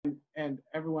and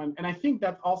everyone, and I think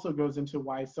that also goes into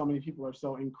why so many people are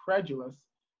so incredulous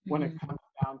when it comes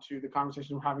down to the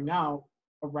conversation we're having now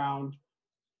around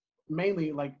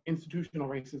mainly like institutional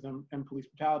racism and police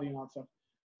brutality and all that stuff,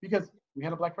 because we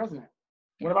had a black president.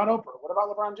 What about Oprah? What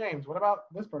about LeBron James? What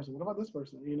about this person? What about this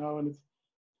person? You know, and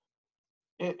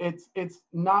it's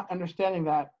not understanding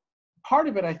that. Part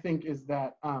of it, I think, is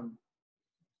that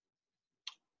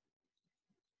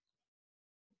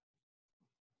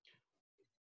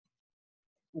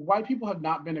white people have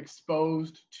not been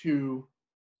exposed to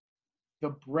the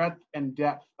breadth and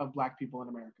depth of Black people in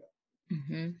America.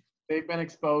 Mm-hmm. They've been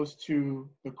exposed to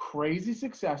the crazy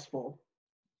successful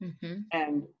Mm-hmm.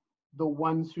 and the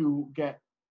ones who get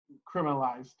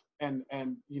criminalized and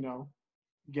you know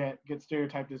get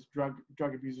stereotyped as drug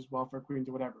abusers, welfare queens,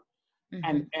 or whatever.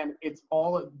 Mm-hmm. And it's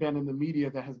all been in the media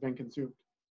that has been consumed.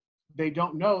 They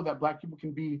don't know that Black people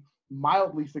can be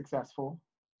mildly successful,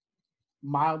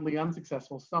 mildly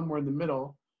unsuccessful, somewhere in the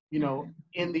middle, you know,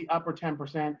 in the upper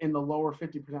 10%, in the lower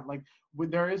 50%. Like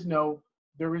there is no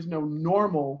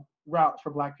normal route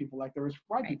for Black people like there is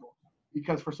for white people,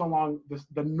 because for so long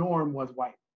the norm was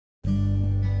white.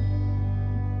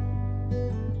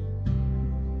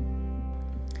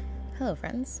 Hello,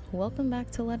 friends. Welcome back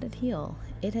to Let It Heal.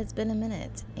 It has been a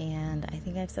minute, and I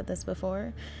think I've said this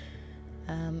before.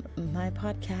 My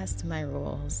podcast, my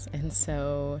rules, and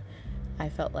so I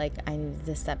felt like I needed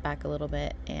to step back a little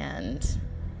bit and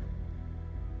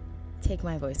take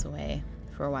my voice away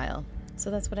for a while. So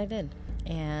that's what I did,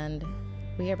 and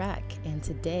we are back. And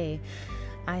today,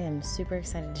 I am super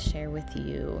excited to share with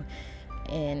you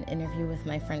an interview with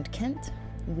my friend Kent.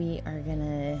 We are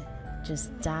gonna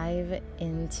just dive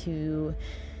into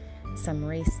some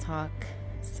race talk,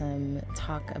 some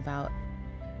talk about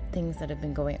things that have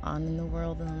been going on in the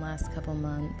world in the last couple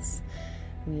months.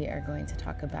 We are going to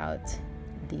talk about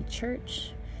the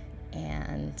church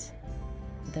and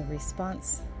the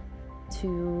response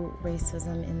to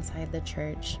racism inside the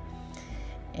church.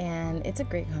 And it's a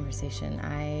great conversation.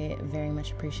 I very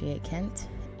much appreciate Kent,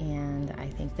 and I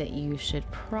think that you should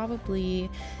probably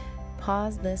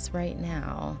pause this right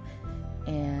now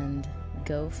and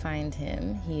go find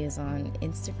him. He is on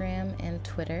Instagram and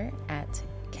Twitter at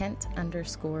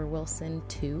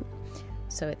Kent_Wilson2.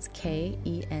 So it's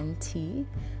KENT_WILSON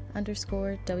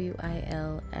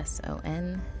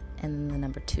and then the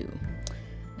number 2.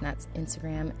 And that's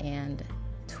Instagram and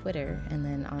Twitter, and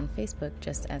then on Facebook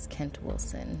just as Kent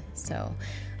Wilson. So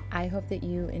I hope that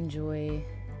you enjoy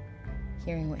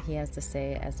hearing what he has to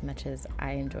say as much as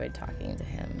I enjoyed talking to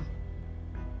him.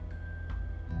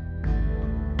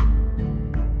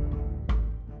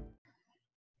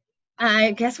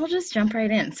 I guess we'll just jump right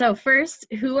in. So first,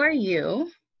 who are you?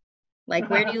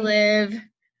 Like, where do you live?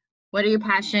 What are your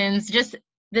passions? Just,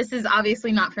 this is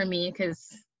obviously not for me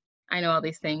because I know all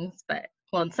these things, but,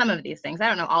 well, some of these things. I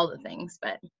don't know all the things,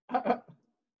 but.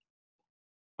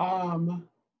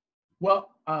 Well,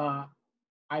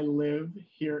 I live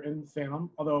here in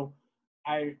Salem, although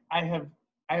I have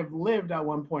lived at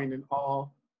one point in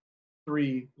all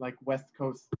 3 like West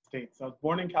Coast states. I was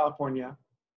born in California,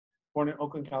 born in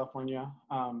Oakland, California.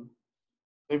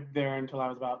 Lived there until I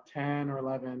was about 10 or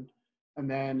 11. And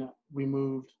then we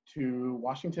moved to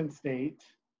Washington State,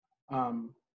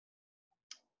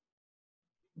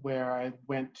 where I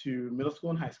went to middle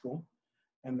school and high school.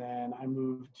 And then I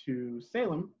moved to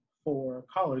Salem for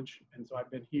college. And so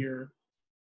I've been here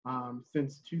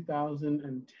since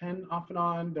 2010 off and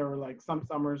on. There were like some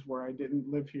summers where I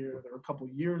didn't live here. There were a couple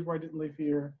years where I didn't live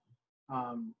here.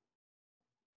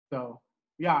 So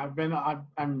yeah,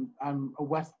 I'm a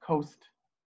West Coast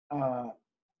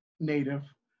native.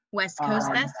 West Coast,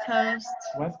 Best Coast.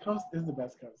 West Coast is the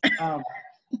best coast.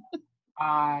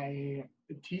 I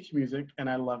teach music and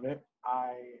I love it.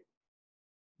 I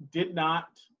did not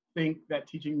think that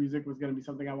teaching music was going to be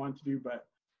something I wanted to do, but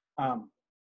I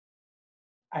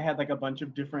had like a bunch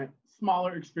of different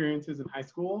smaller experiences in high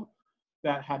school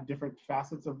that had different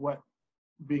facets of what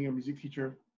being a music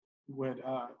teacher would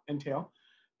entail.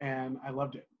 And I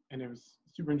loved it. And it was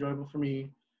super enjoyable for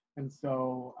me. And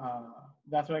so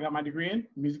that's what I got my degree in,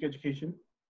 music education,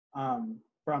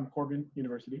 from Corban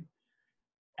University.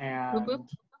 And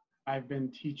I've been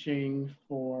teaching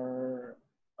for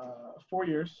 4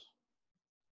 years.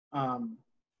 And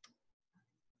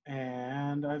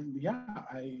I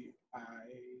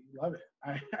love it.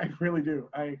 I really do.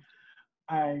 I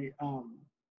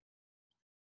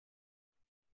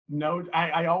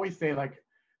always say, like,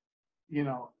 you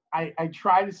know, I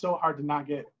tried so hard to not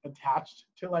get attached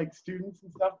to like students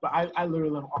and stuff, but I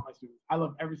literally love all my students. I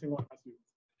love every single one of my students.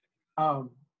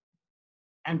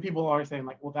 and people are always saying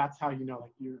like, well, that's how you know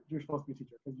like you're supposed to be a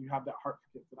teacher because you have that heart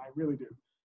for kids, and I really do.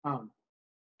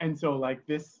 And so like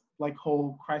this like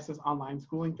whole crisis online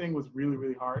schooling thing was really,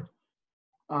 really hard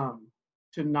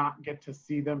to not get to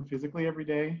see them physically every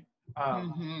day.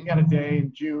 We had a day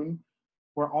in June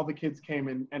where all the kids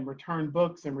came and returned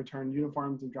books and returned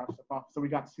uniforms and dropped stuff off. So we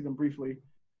got to see them briefly.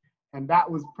 And that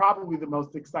was probably the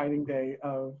most exciting day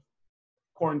of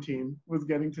quarantine, was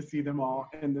getting to see them all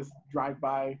in this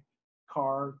drive-by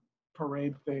car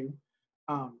parade thing.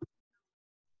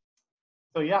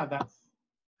 So yeah, that's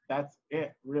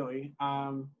it really.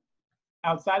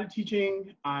 Outside of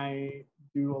teaching, I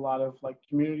do a lot of like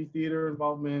community theater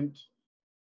involvement.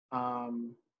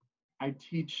 I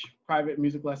teach private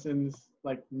music lessons,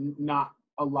 like not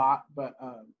a lot, but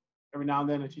every now and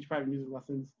then I teach private music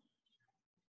lessons.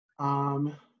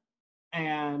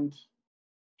 And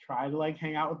try to like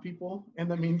hang out with people in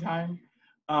the meantime.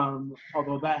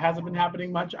 Although that hasn't been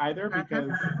happening much either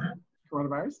because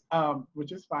coronavirus,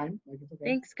 which is fine. Like it's okay.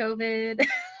 Thanks, COVID.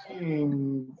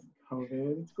 Thanks,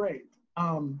 COVID. It's great.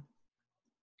 So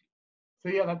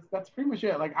yeah, that's pretty much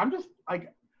it. Like I'm just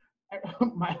like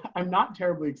I'm not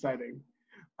terribly exciting,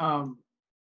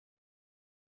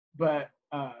 but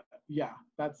yeah,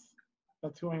 that's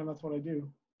who I am. That's what I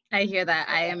do. I hear that.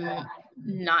 I am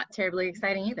not terribly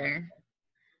exciting either.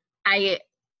 I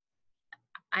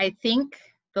think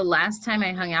the last time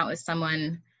I hung out with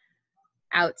someone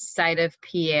outside of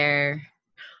Pierre,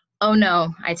 oh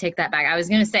no, I take that back. I was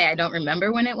gonna say I don't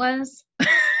remember when it was,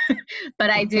 but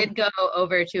I did go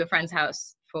over to a friend's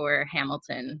house for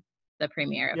Hamilton, the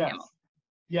premiere of Hamilton.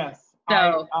 Yes.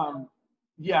 So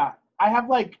yeah, I have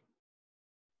like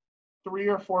 3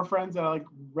 or 4 friends that I like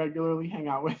regularly hang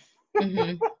out with.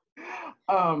 Yeah.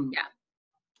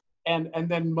 And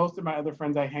then most of my other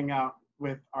friends I hang out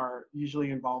with are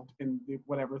usually involved in the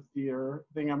whatever theater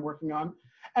thing I'm working on.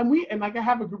 And like I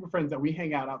have a group of friends that we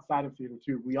hang out outside of theater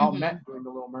too. We all met doing The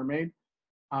Little Mermaid.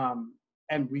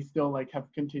 And we still like have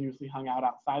continuously hung out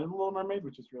outside of The Little Mermaid,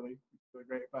 which is really, really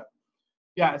great. But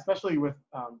yeah, especially with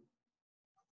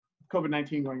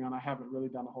COVID-19 going on, I haven't really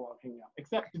done a whole lot of hanging out.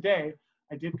 Except today,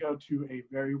 I did go to a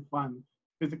very fun,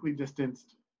 physically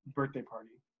distanced birthday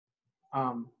party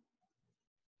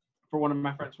for one of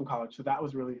my friends from college. So that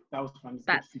was fun.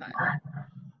 That's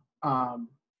fun.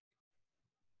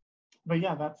 But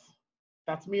yeah, that's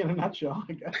me in a nutshell,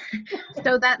 I guess.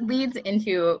 So that leads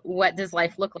into, what does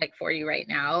life look like for you right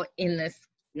now in this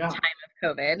time of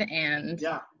COVID and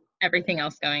everything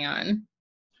else going on?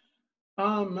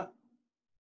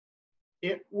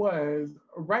 It was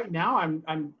right now.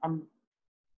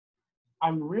 I'm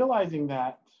realizing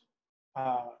that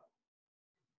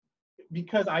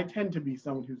because I tend to be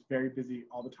someone who's very busy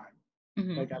all the time.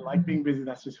 Like I like being busy.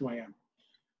 That's just who I am.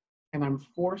 And I'm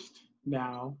forced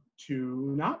now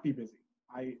to not be busy.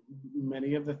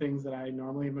 Many of the things that I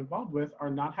normally am involved with are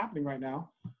not happening right now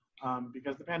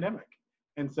because of the pandemic.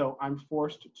 And so I'm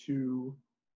forced to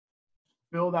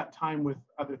fill that time with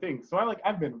other things. So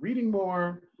I've been reading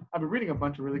more. I've been reading a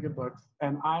bunch of really good books,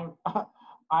 and I'm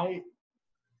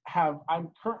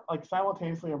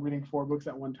simultaneously I'm reading 4 books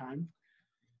at one time.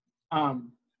 I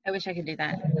wish I could do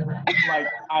that. Like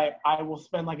I will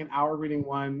spend like an hour reading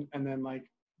one, and then like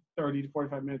 30 to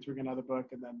 45 minutes reading another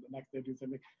book, and then the next day do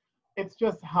something. It's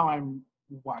just how I'm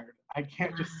wired. I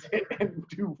can't just sit and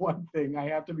do one thing. I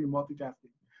have to be multitasking.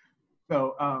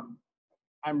 So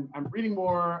I'm reading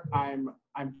more. I'm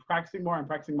practicing more. I'm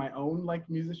practicing my own like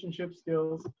musicianship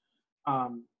skills.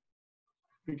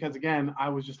 Because again, I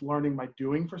was just learning by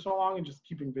doing for so long and just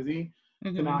keeping busy.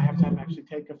 So now I have time to actually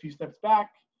take a few steps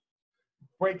back,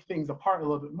 break things apart a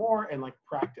little bit more, and like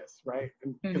practice, right?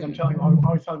 And because I'm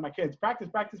always telling my kids,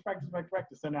 practice.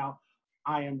 So now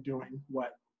I am doing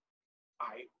what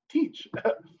I teach.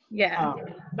 Yeah.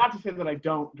 Not to say that I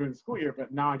don't during the school year,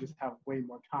 but now I just have way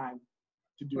more time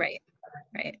to do it.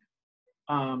 Right.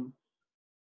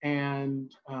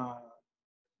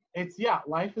 It's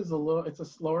life is it's a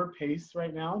slower pace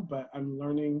right now, but I'm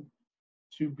learning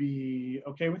to be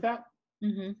okay with that.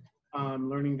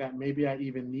 Learning that maybe I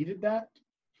even needed that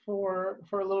for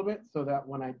a little bit, so that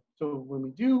when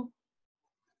we do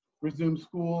resume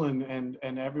school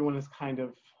and everyone is kind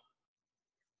of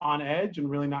on edge and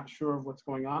really not sure of what's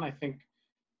going on, I think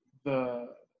the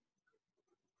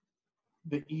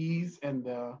ease and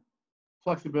the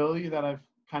flexibility that I've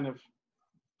kind of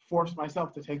forced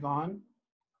myself to take on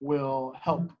will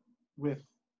help with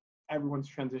everyone's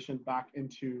transition back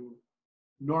into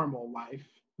normal life,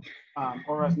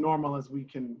 or as normal as we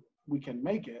can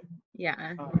make it.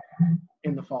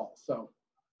 In the fall. So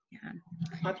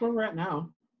that's where we're at now.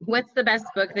 What's the best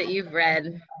book that you've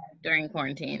read during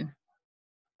quarantine?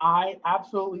 I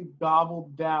absolutely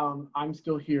gobbled down I'm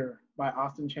Still Here by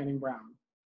Austin Channing Brown.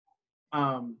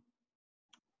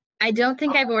 I don't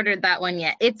think I've ordered that one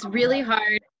yet. It's really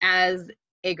hard as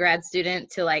a grad student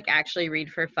to like actually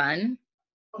read for fun.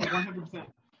 Oh, 100%.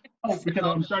 Oh, because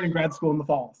I'm starting grad school in the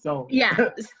fall. So yeah.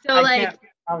 So I like, can't,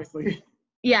 obviously.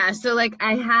 yeah. So like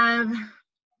I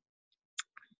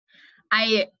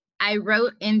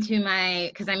wrote into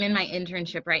because I'm in my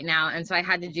internship right now. And so I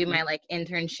had to do my like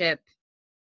internship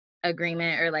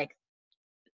agreement or like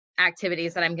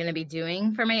activities that I'm going to be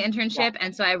doing for my internship.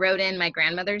 And so I wrote in my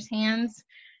grandmother's hands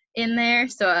in there.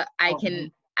 So I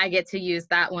get to use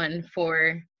that one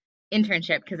for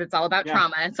internship because it's all about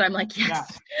trauma. And so I'm like,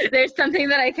 yes, there's something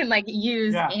that I can like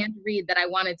use and read that I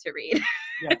wanted to read.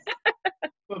 Yes.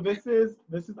 So this is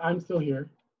I'm Still Here.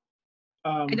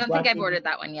 I don't think I've ordered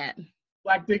that one yet.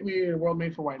 Black Dignity in a World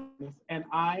Made for Whiteness. And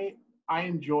I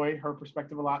enjoy her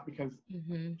perspective a lot because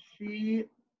she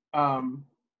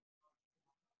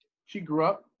grew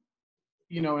up,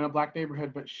 in a Black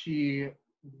neighborhood, but she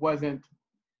wasn't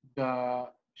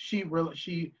she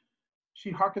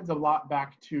harkens a lot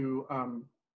back to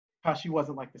how she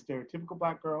wasn't like the stereotypical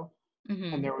Black girl.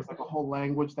 And there was like a whole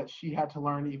language that she had to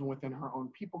learn even within her own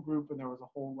people group. And there was a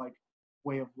whole like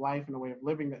way of life and a way of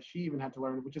living that she even had to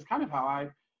learn, which is kind of how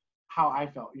I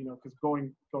felt, because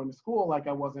going to school, like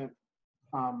I wasn't,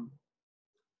 I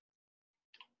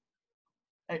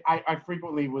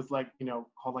frequently was like,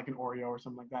 called like an Oreo or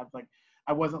something like that. It's like,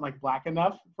 I wasn't like Black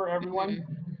enough for everyone,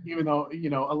 even though,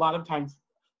 a lot of times,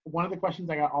 one of the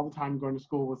questions I got all the time going to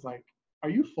school was like,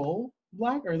 are you full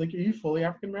Black? Or like, are you fully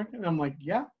African-American? And I'm like,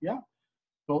 yeah.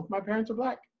 Both my parents are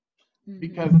Black.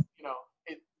 Because,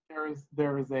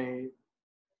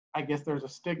 I guess there's a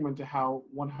stigma to how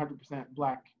 100%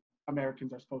 Black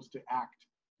Americans are supposed to act.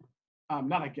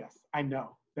 Not I guess, I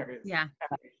know there is. Yeah. And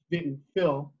I didn't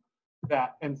feel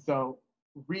that. And so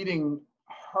reading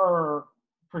her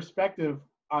perspective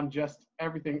on just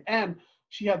everything, and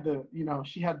she had the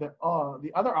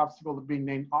other obstacle of being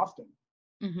named Austin,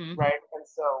 right? And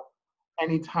so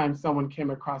anytime someone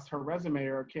came across her resume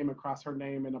or came across her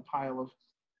name in a pile of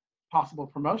possible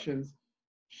promotions,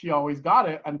 she always got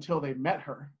it until they met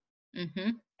her.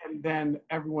 And then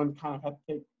everyone kind of had to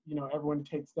take, everyone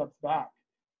takes steps back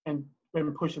and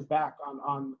pushes back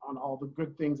on all the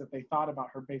good things that they thought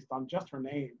about her based on just her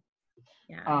name.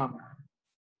 Yeah.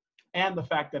 And the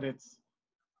fact that it's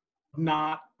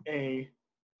not a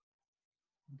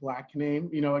Black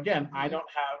name. Again, I don't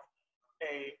have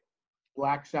a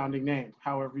Black sounding name.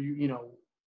 However,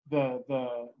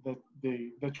 the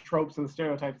tropes and the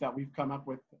stereotypes that we've come up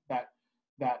with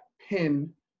that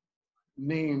pin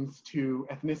names to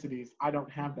ethnicities, I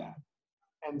don't have that.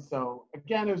 And so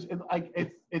again, it's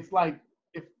like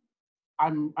if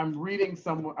I'm reading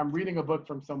a book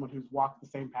from someone who's walked the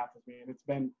same path as me, and it's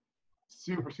been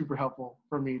super, super helpful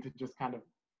for me to just kind of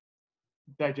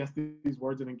digest these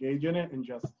words and engage in it, and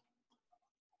just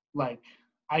like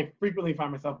I frequently find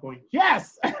myself going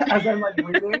yes as I'm like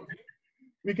reading,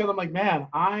 because I'm like, man,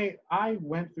 I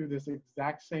went through this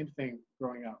exact same thing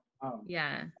growing up.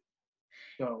 Yeah.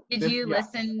 So did you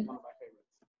listen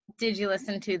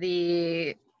to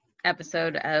the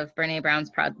episod of Brene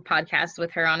Brown's podcast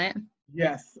with her on it?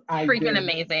 Yes, I freaking did.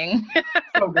 Amazing.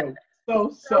 So good.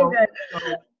 So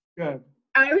good.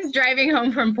 I was driving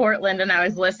home from Portland and I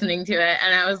was listening to it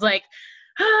and I was like,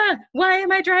 why am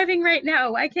I driving right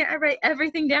now? Why can't I write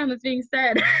everything down that's being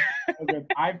said? So good.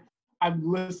 I've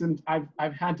listened.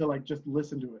 I've had to like just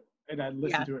listen to it, and I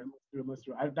listen to it and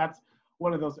listen to it. That's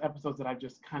one of those episodes that I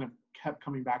just kind of kept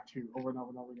coming back to over and over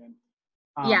and over again.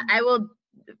 I will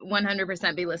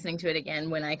 100% be listening to it again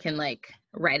when I can like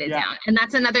write it down. And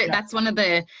that's that's one of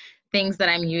the things that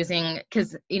I'm using,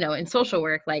 because in social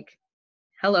work, like,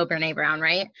 hello, Brene Brown,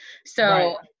 right?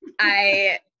 So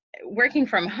working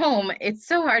from home, it's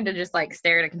so hard to just like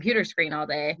stare at a computer screen all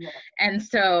day. And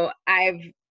so I've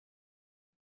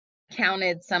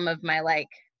counted some of my like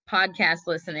podcast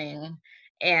listening,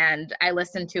 and I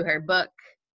listened to her book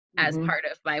as part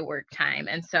of my work time.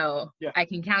 And so I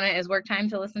can count it as work time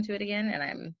to listen to it again, and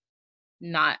I'm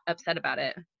not upset about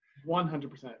it.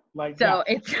 100%. Like, so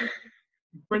it's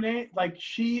Brene, like,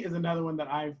 she is another one that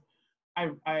I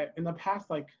in the past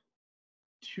like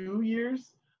 2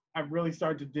 years, I've really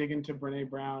started to dig into Brene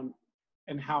Brown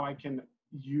and how I can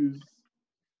use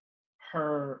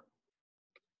her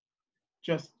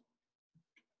just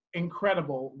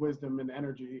incredible wisdom and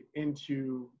energy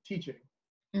into teaching.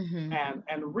 And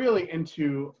really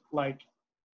into the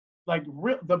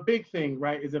big thing,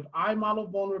 right, is if I model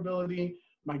vulnerability,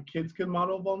 my kids can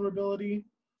model vulnerability,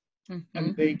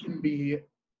 and they can be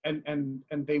and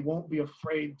they won't be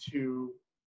afraid to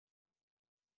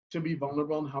to be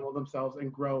vulnerable and humble themselves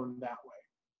and grow in that way.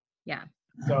 Yeah.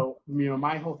 So,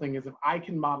 my whole thing is if I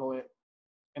can model it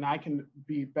and I can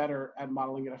be better at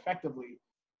modeling it effectively,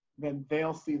 then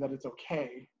they'll see that it's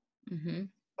okay. Mm-hmm.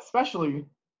 Especially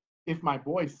if my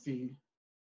boys see,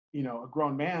 a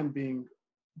grown man being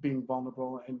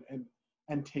vulnerable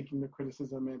and taking the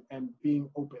criticism and being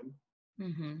open,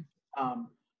 Mm-hmm.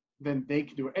 then they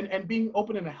can do it. And being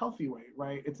open in a healthy way,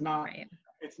 right? It's not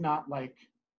like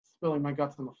spilling my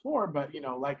guts on the floor, but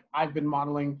like I've been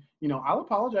modeling, I'll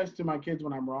apologize to my kids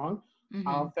when I'm wrong. Mm-hmm.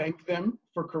 I'll thank them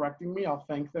for correcting me. I'll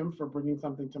thank them for bringing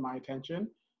something to my attention.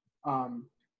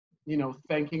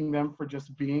 Thanking them for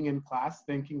just being in class,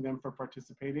 thanking them for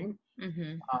participating.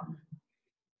 Mm-hmm.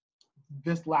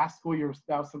 This last school year,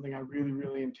 that was something I really,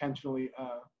 really intentionally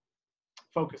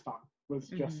focused on, was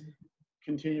just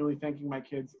continually thanking my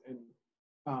kids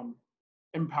and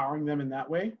empowering them in that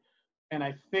way. And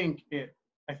I think it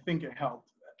helped.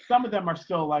 Some of them are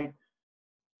still like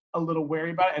a little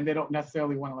wary about it, and they don't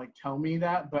necessarily want to like tell me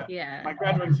that, but my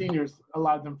graduating seniors, a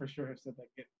lot of them for sure have said like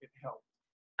it helped.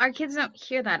 Our kids don't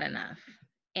hear that enough,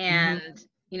 and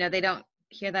they don't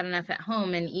hear that enough at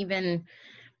home. And even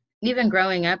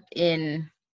growing up in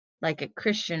like a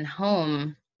Christian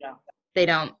home, they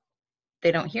don't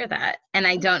hear that. And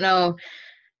I don't know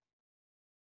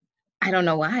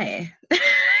why.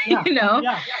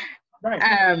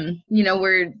 Right.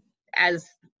 We're as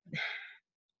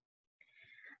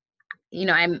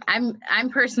I'm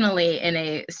personally in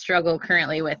a struggle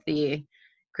currently with the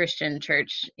Christian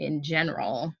church in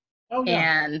general.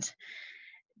 And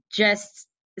just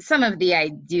some of the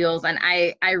ideals. And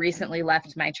I recently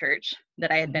left my church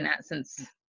that I had been at since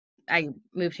I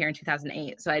moved here in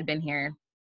 2008. So I'd been here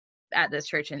at this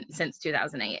church since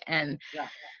 2008. And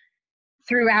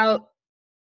throughout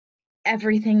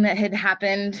everything that had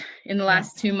happened in the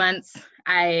last 2 months,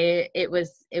 it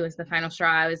was the final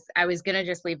straw. I was gonna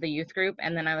just leave the youth group,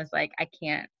 and then I was like, I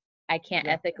can't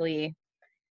ethically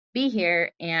be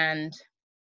here and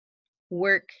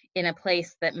work in a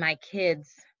place that my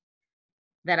kids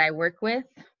that I work with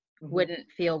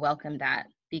wouldn't feel welcomed at,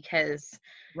 because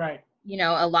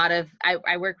a lot of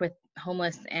I work with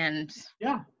homeless and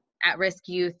at-risk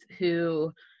youth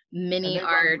who many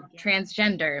are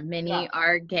transgender, many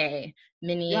are gay,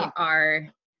 many are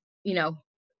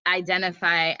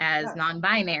identify as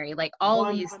non-binary, like all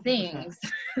 100%. These things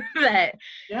that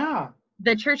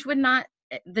the church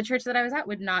that I was at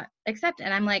would not accept.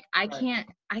 And I'm like, I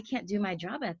can't do my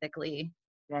job ethically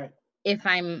if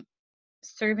I'm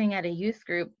serving at a youth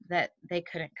group that they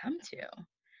couldn't come to.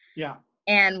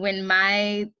 And when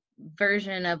my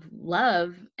version of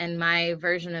love and my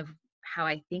version of how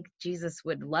I think Jesus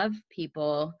would love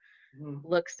people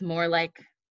looks more like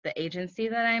the agency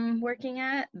that I'm working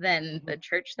at than the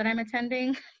church that I'm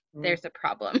attending, there's a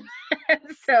problem.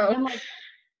 So and like,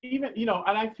 even and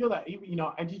I feel that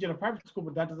I teach in a private school,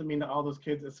 but that doesn't mean that all those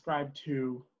kids ascribe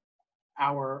to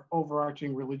our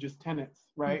overarching religious tenets,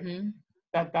 right?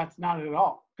 That's not it at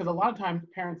all. Because a lot of times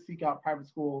parents seek out private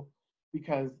school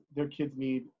because their kids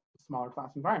need a smaller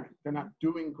class environment. They're not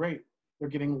doing great. They're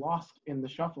getting lost in the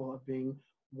shuffle of being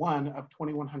one of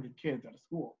 2,100 kids at a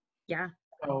school.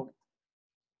 So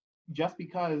just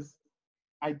because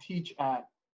I teach at,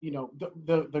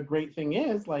 the great thing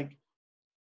is, like,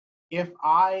 if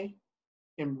I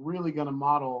am really going to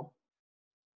model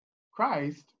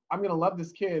Christ, I'm going to love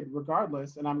this kid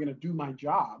regardless, and I'm going to do my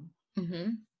job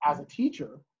as a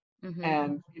teacher.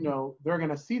 And, they're going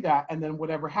to see that, and then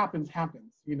whatever happens. I'm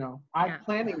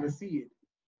planting the seed,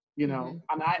 and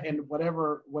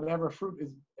whatever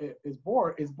fruit is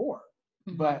bore.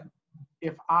 But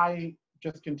if I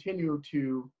just continue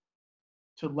to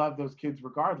love those kids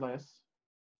regardless,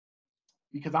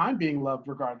 because I'm being loved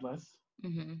regardless,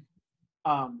 it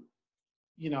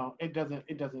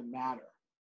doesn't matter.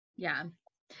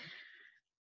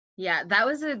 That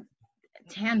was a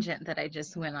tangent that I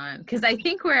just went on, because I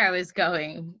think where I was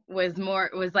going was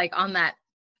like on that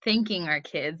thanking our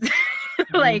kids.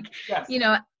 Like, in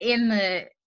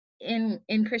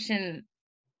Christian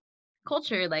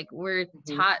culture, like, we're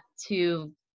taught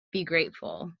to be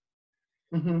grateful.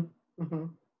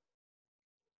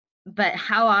 But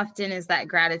how often is that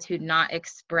gratitude not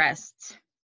expressed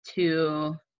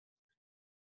to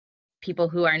people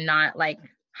who are not like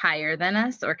higher than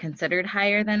us or considered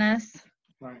higher than us?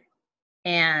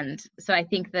 And so I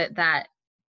think that that's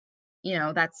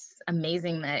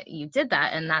amazing that you did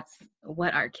that, and that's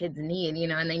what our kids need,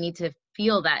 and they need to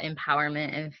feel that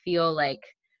empowerment and feel like,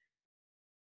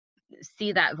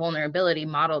 see that vulnerability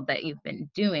modeled that you've been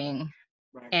doing.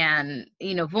 And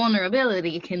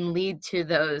vulnerability can lead to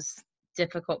those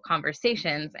difficult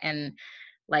conversations, and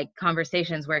like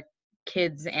conversations where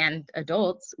kids and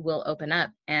adults will open up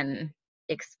and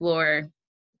explore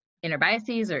inner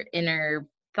biases or inner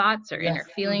thoughts or Yes. inner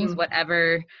feelings,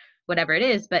 whatever it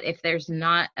is. But if there's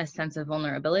not a sense of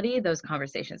vulnerability, those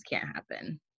conversations can't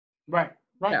happen. Right.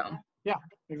 So, yeah,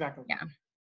 exactly. Yeah.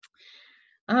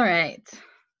 All right.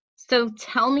 So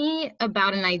tell me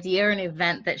about an idea or an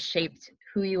event that shaped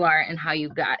who you are and how you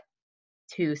got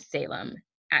to Salem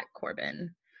at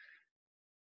Corbin.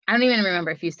 I don't even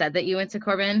remember if you said that you went to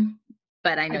Corbin,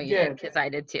 but I know you did because I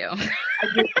did too. I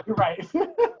did. You're right.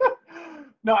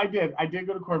 No, I did. I did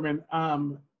go to Corbin.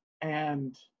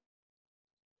 And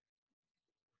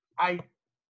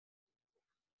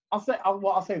I'll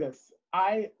say this.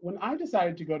 When I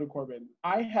decided to go to Corbin,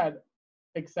 I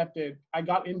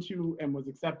got into and was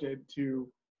accepted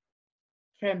to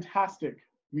fantastic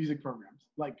music programs,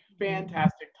 like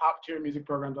fantastic top tier music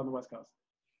programs on the West Coast.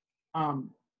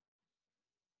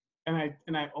 And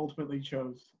I ultimately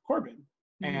chose Corbin.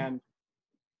 And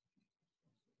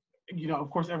of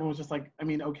course everyone was just like, I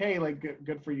mean, okay, like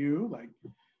good for you, like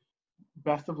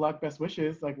best of luck, best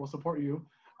wishes, like we'll support you.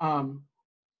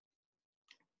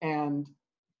 And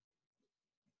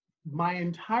my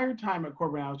entire time at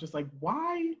Corbin, I was just like,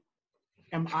 why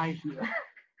am I here?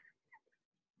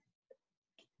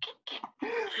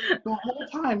 The whole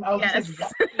time I was just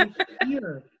like, why am I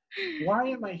here? Why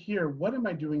am I here? What am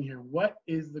I doing here? What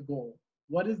is the goal?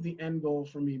 What is the end goal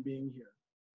for me being here?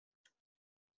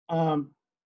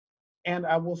 And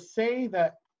I will say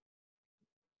that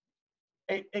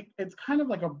it's kind of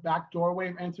like a backdoor way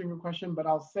of answering your question, but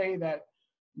I'll say that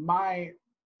my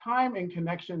time and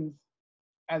connections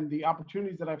and the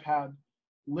opportunities that I've had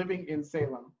living in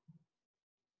Salem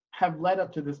have led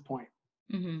up to this point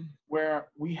where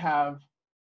we have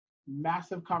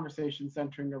massive conversations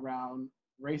centering around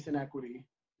race and equity,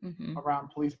 around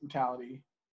police brutality,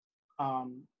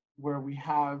 where we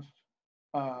have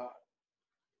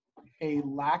a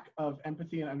lack of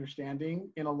empathy and understanding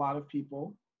in a lot of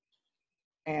people.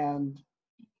 And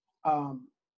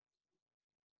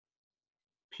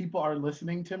people are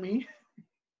listening to me,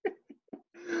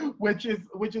 which is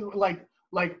like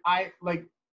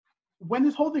when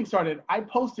this whole thing started, I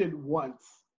posted once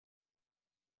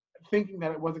thinking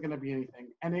that it wasn't going to be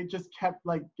anything, and it just kept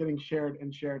like getting shared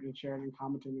and shared and shared and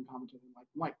commented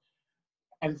like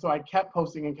and so I kept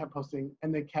posting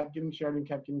and they kept getting shared and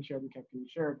kept getting shared and kept getting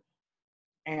shared.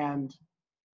 And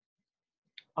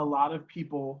a lot of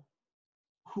people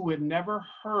who had never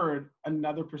heard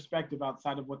another perspective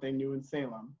outside of what they knew in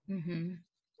Salem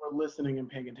were listening and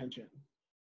paying attention.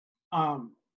 And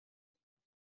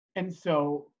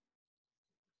so,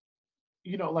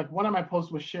 like one of my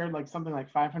posts was shared like something like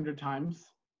 500 times.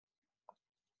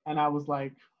 And I was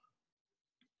like,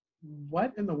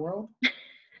 what in the world?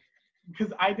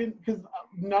 Because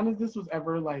none of this was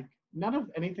ever like, none of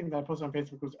anything that I posted on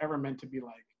Facebook was ever meant to be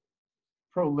like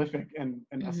prolific and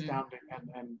astounding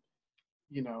and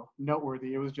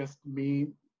noteworthy. It was just me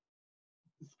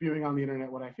spewing on the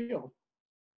internet what I feel.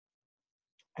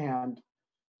 And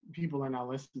people are now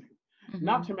listening.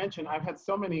 Not to mention, I've had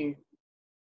so many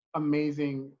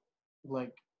amazing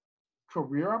like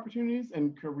career opportunities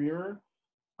and career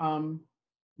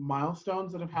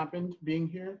milestones that have happened being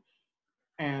here.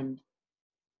 And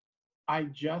I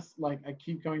just I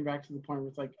keep going back to the point where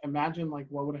it's like, imagine like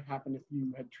what would have happened if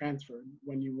you had transferred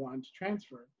when you wanted to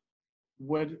transfer.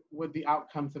 Would the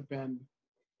outcomes have been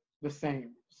the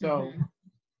same? So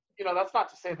that's not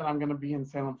to say that I'm going to be in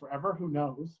Salem forever, who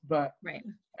knows, but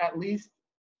at least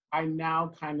I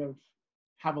now kind of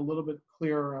have a little bit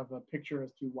clearer of a picture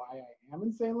as to why I am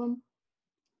in Salem.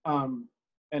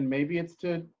 And maybe it's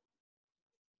to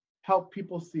help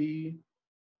people see,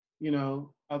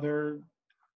 other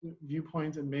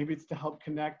viewpoints, and maybe it's to help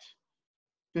connect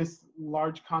this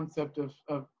large concept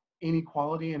of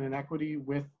inequality and inequity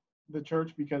with the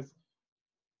church, because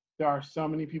there are so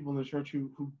many people in the church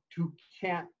who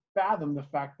can't fathom the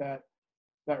fact that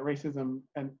racism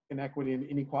and inequity and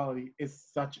inequality is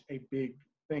such a big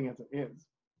thing as it is.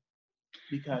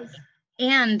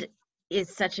 And is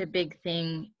such a big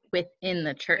thing within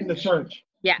the church. In the church.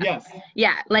 Yeah. Yes.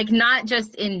 Yeah. Like not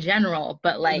just in general,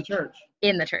 but like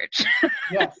in the church.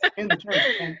 Yes, in the church.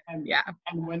 And yeah.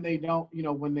 And when they don't,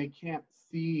 when they can't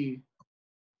see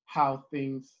how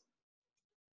things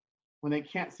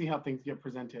get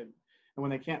presented, and when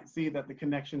they can't see that the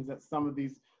connections that some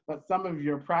of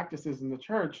your practices in the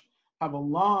church have a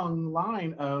long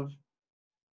line of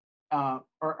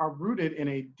are rooted in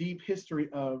a deep history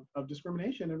of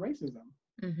discrimination and racism.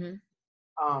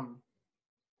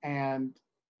 And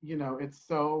it's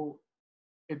so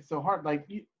hard.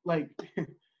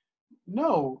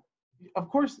 No, of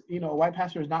course, you know, a white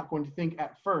pastor is not going to think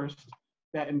at first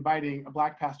that inviting a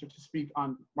black pastor to speak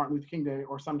on Martin Luther King Day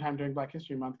or sometime during Black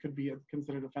History Month could be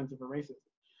considered offensive or racist.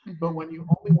 But when you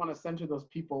only want to center those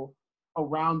people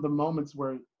around the moments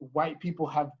where white people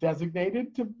have designated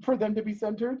for them to be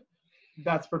centered,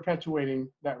 that's perpetuating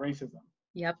that racism.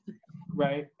 Yep.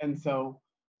 Right. And so,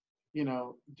 you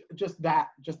know, just that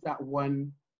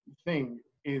one thing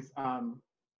is,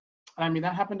 I mean,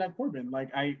 that happened at Corbin. Like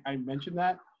I mentioned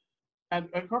that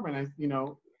at Corbin,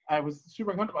 I was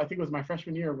super uncomfortable. I think it was my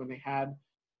freshman year when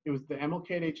it was the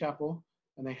MLK Day Chapel,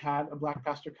 and they had a black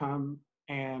pastor come,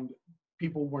 and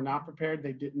people were not prepared.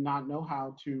 They did not know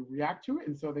how to react to it,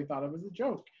 and so they thought it was a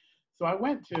joke. So I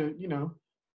went to,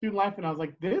 student life, and I was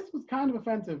like, this was kind of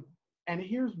offensive, and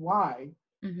here's why.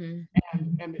 And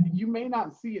you may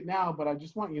not see it now, but I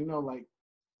just want you to know, like,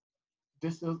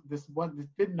 this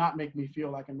did not make me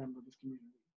feel like a member of this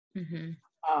community.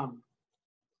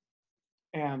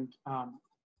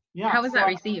 Yeah. How was that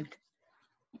received?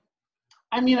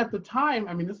 I mean, at the time,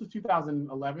 this was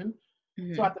 2011.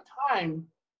 So at the time,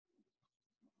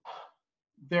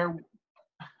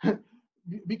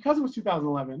 because it was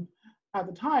 2011, at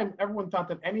the time, everyone thought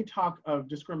that any talk of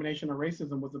discrimination or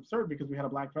racism was absurd because we had a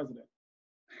black president.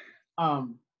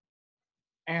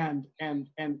 And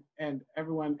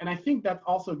everyone, and I think that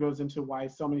also goes into why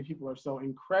so many people are so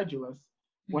incredulous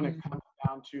when it comes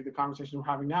down to the conversation we're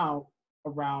having now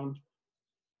around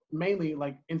mainly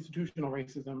like institutional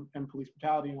racism and police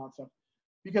brutality and all that stuff,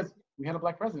 because we had a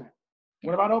black president.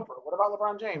 What about Oprah? What about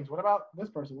LeBron James? What about this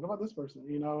person? What about this person?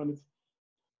 And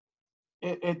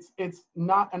it's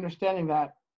not understanding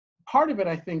that. Part of it,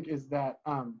 I think, is that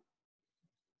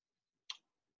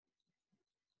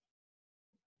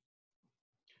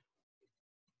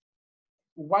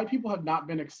white people have not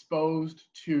been exposed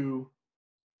to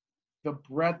the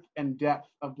breadth and depth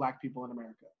of black people in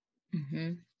America.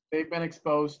 They've been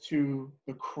exposed to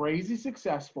the crazy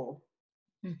successful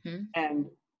and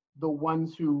the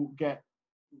ones who get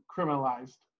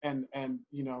criminalized and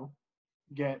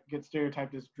get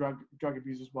stereotyped as drug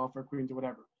abusers, welfare queens, or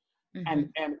whatever. And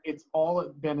it's all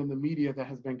been in the media that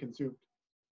has been consumed.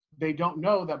 They don't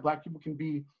know that black people can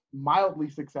be mildly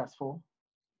successful,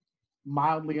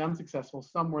 mildly unsuccessful,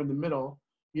 somewhere in the middle,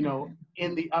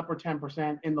 in the upper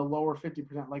 10%, in the lower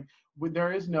 50%. Like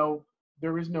there is no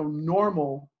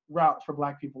normal route for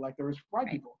black people like there is for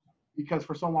white people, because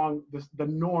for so long the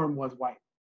norm was white.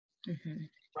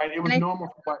 Right? It was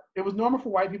normal for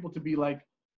white people to be like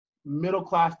middle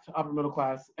class to upper middle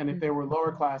class, and if they were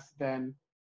lower class, then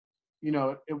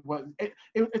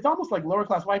it's almost like lower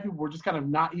class white people were just kind of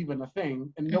not even a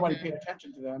thing, and nobody paid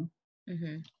attention to them.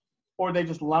 Or they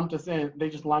just lumped us in. They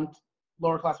just lumped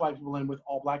lower class white people in with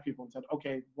all black people and said,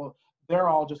 okay, well, they're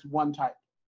all just one type.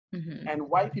 And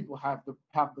white people have the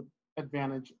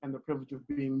advantage and the privilege of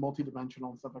being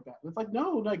multidimensional and stuff like that. And it's like,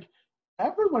 no, like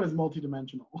everyone is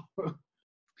multidimensional.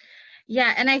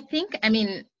 Yeah, and I think,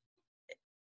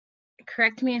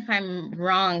 correct me if I'm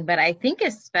wrong, but I think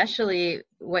especially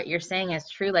what you're saying is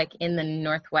true, like in the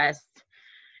Northwest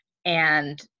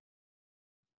and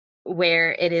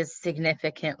where it is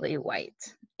significantly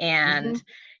white. And,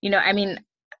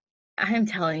 I'm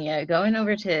telling you, going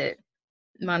over to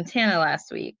Montana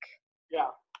last week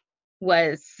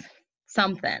was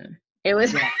something. It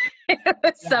was, it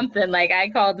was something. Like I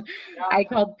called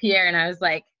Pierre and I was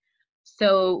like,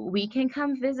 so we can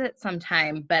come visit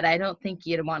sometime, but I don't think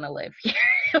you'd want to live here.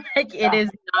 Like it is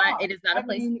not a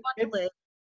place you want to live.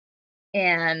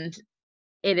 And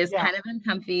it is kind of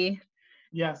uncomfy.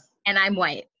 Yes. And I'm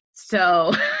white.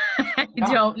 So I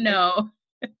don't know.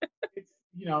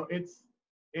 It's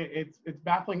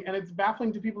baffling. And it's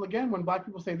baffling to people again when black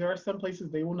people say there are some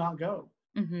places they will not go.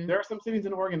 There are some cities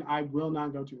in Oregon I will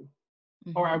not go to,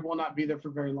 or I will not be there for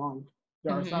very long.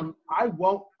 There are some I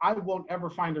won't ever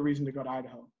find a reason to go to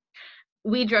Idaho.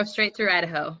 We drove straight through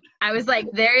Idaho. I was like,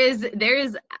 there's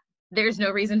no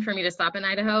reason for me to stop in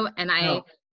Idaho. And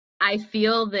I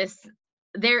feel this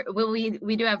there. Well,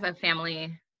 we do have a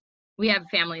family. We have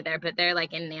family there, but they're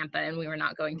like in Nampa, and we were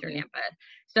not going through Nampa.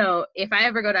 So if I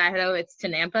ever go to Idaho, it's to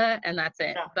Nampa and that's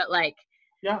it. But like,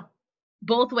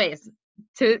 both ways.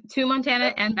 To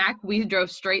Montana and back, we drove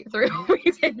straight through. We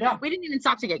didn't even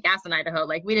stop to get gas in Idaho.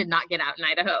 Like we did not get out in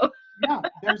Idaho.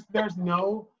 There's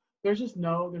no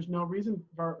reason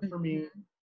for me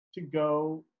to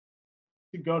go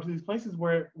to these places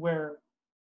where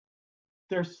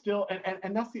there's still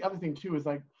and that's the other thing too, is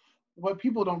like what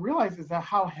people don't realize is that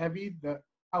how heavy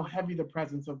the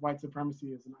presence of white supremacy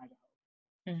is in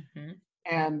Idaho.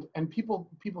 And people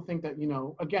think that,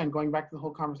 again, going back to the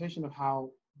whole conversation of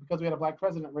how because we had a black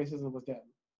president, racism was dead.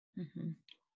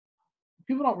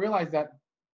 people don't realize that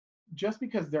just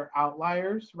because they're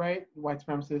outliers, right? White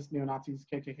supremacists, neo-Nazis,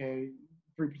 KKK,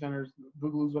 3%ers,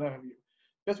 Boogaloos, whatever have you.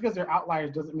 Just because they're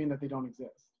outliers doesn't mean that they don't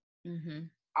exist. Mm-hmm.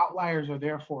 Outliers are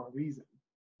there for a reason.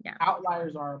 Yeah.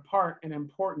 Outliers are a part and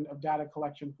important of data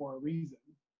collection for a reason.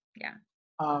 Yeah.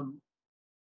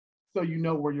 So you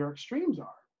know where your extremes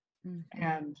are. Mm-hmm.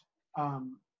 And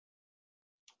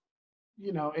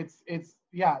you know, it's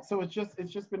yeah, so it's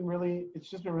just been really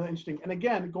interesting. And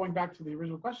again, going back to the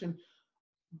original question,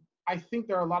 I think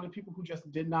there are a lot of people who just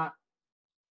didn't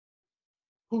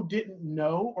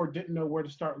know or didn't know where to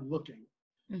start looking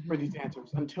for these answers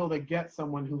until they get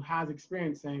someone who has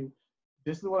experience saying,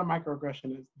 this is what a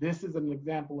microaggression is. This is an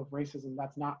example of racism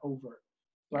that's not overt,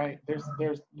 right? There's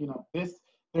you know,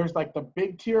 there's like the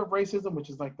big tier of racism, which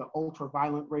is like the ultra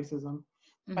violent racism.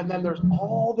 And then there's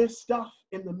all this stuff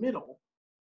in the middle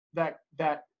that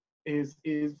is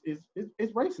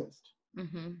racist,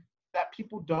 that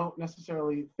people don't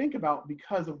necessarily think about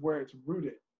because of where it's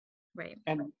rooted. Right.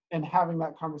 And having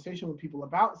that conversation with people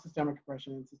about systemic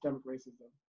oppression and systemic racism.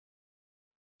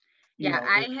 Yeah,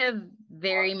 I have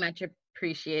very much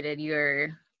appreciated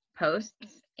your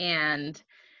posts, and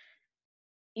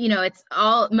you know, it's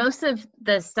all, most of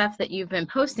the stuff that you've been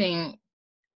posting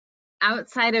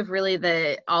outside of really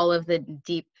all of the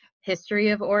deep history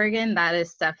of Oregon, that is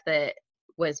stuff that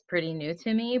was pretty new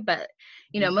to me. But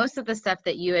you know, most of the stuff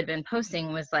that you had been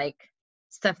posting was like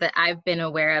stuff that I've been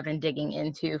aware of and digging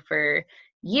into for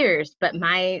years, but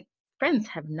my friends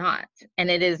have not. And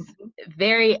it is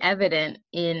very evident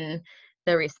in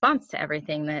the response to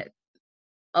everything that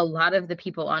a lot of the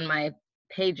people on my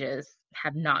pages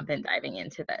have not been diving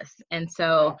into this. And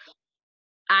so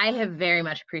I have very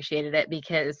much appreciated it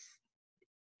because,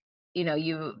 you know,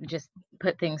 you just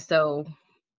put things so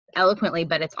eloquently,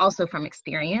 but it's also from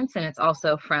experience, and it's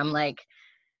also from like,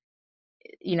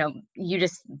 you know, you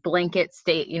just blanket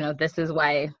state, you know, this is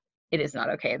why it is not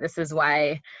okay. This is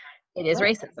why it is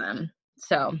racism.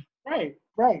 So right.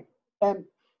 And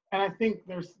I think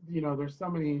there's, you know, there's so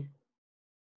many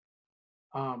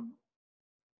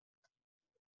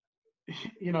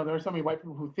you know, there are so many white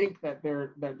people who think that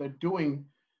they're doing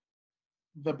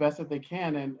the best that they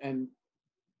can, and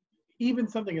even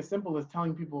something as simple as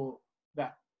telling people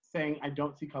that saying I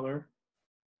don't see color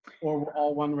or we're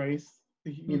all one race,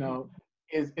 you know,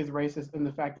 is racist, in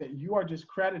the fact that you are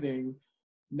discrediting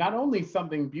not only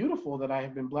something beautiful that I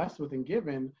have been blessed with and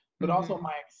given, but also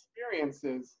my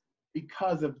experiences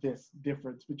because of this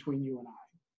difference between you and I.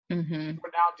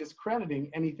 We're now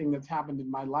discrediting anything that's happened in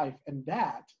my life, and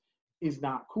that is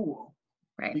not cool.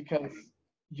 Right. Because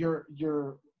you're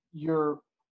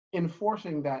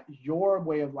enforcing that your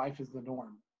way of life is the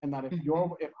norm, and that if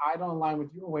I don't align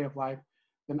with your way of life,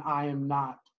 then I am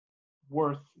not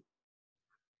worth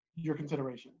your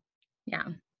consideration. Yeah.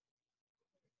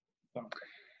 So.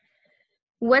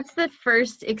 What's the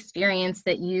first experience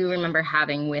that you remember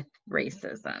having with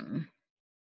racism?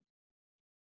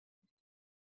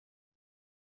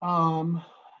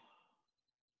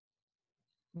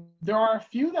 There are a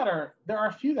few that are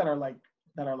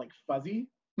like fuzzy.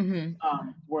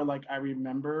 Where like I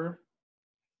remember,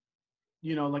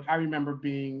 you know, like I remember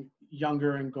being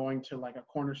younger and going to like a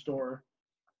corner store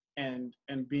and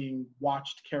being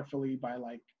watched carefully by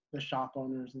like the shop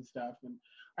owners and stuff. And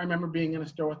I remember being in a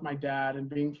store with my dad and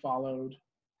being followed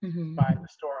by the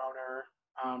store owner.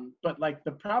 But like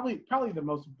probably the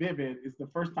most vivid is the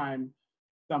first time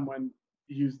someone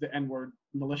used the N-word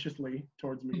maliciously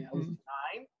towards me. I was 9,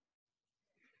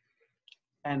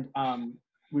 and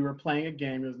we were playing a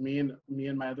game. It was me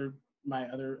and my other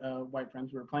white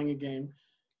friends. We were playing a game,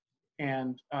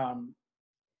 and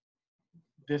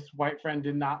this white friend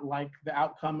did not like the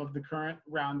outcome of the current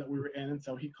round that we were in, and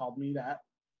so he called me that.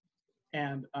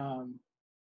 And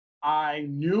I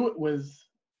knew it was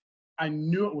a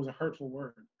hurtful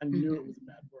word. I knew it was a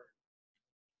bad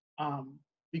word.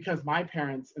 Because my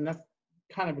parents, and that's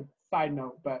kind of a side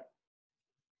note, but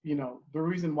you know, the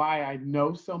reason why I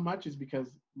know so much is because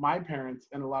my parents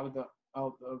and a lot of the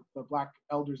Black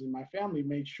elders in my family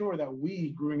made sure that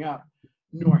we, growing up,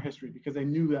 knew our history, because they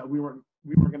knew that we were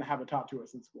going to have it taught to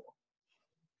us in school.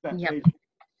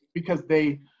 Because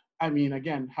I mean,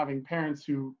 again, having parents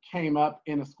who came up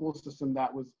in a school system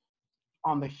that was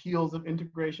on the heels of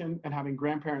integration, and having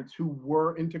grandparents who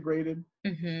were integrated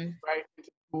right into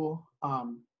school,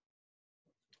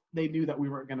 they knew that we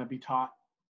weren't going to be taught,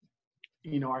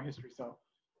 you know, our history. So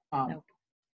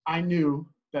I knew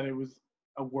that it was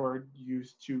a word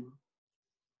used to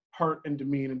hurt and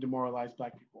demean and demoralize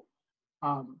Black people.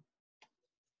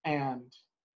 And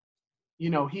you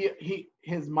know,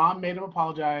 his mom made him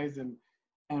apologize, and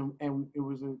it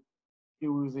was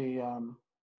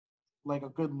like a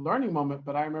good learning moment.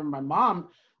 But I remember my mom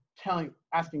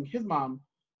asking his mom,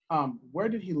 where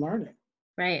did he learn it?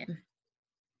 Right.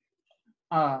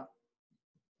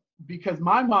 Because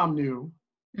my mom knew,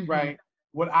 right,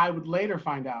 what I would later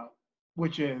find out,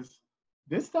 which is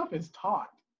this stuff is taught.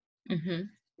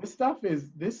 This stuff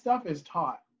is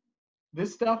taught.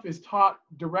 This stuff is taught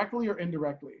directly or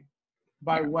indirectly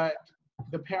by what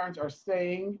the parents are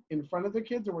saying in front of the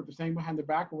kids, or what they're saying behind their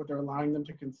back, or what they're allowing them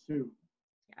to consume.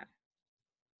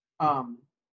 And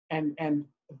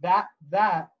that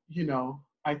you know,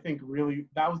 I think really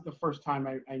that was the first time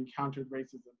I encountered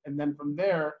racism. And then from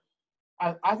there,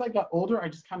 as I got older, I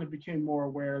just kind of became more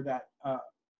aware that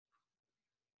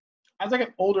as I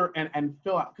get older and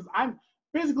fill out, because I'm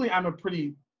a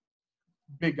pretty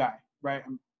big guy, right?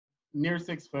 I'm near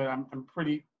 6 foot. I'm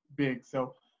pretty big.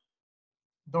 So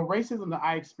the racism that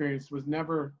I experienced was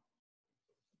never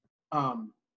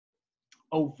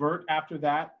overt after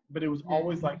that, but it was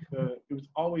always like the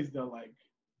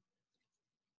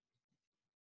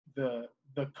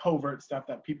covert stuff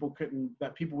that people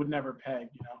would never peg,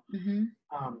 you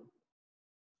know.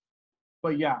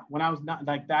 But yeah, when I was not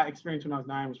like that experience when I was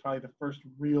 9 was probably the first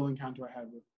real encounter I had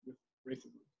with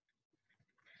racism.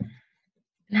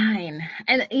 9,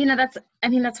 and you know, that's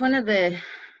one of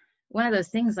those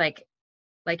things, like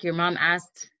your mom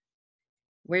asked,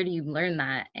 where do you learn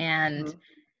that? And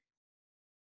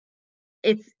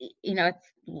it's, you know,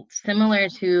 it's similar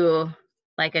to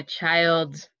like a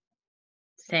child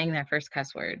saying their first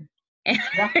cuss word. And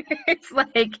it's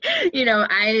like, you know,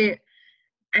 I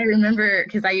remember,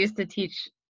 because I used to teach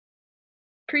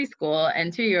preschool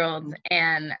and 2-year-olds,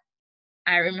 and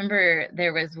I remember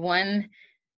there was one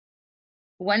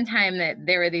time that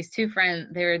there were these two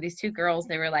girls,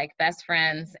 they were like best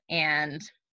friends, and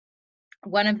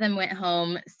one of them went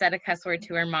home, said a cuss word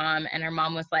to her mom, and her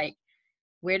mom was like,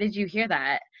 where did you hear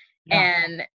that?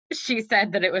 And she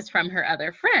said that it was from her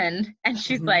other friend, and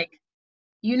she's like,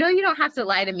 you know, you don't have to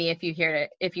lie to me if you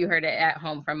heard it at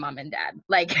home from mom and dad.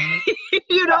 Like,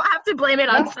 you don't have to blame it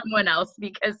on someone else,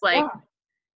 because like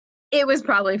it was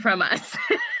probably from us.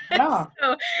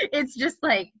 So it's just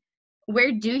like,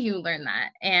 where do you learn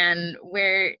that? And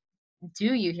where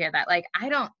do you hear that? Like, I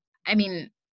don't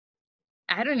even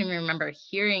remember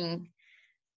hearing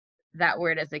that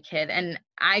word as a kid. And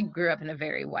I grew up in a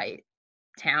very white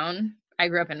town. I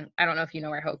grew up in, I don't know if you know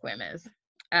where Hoquiam is.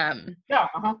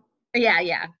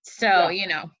 Yeah. So, you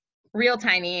know, real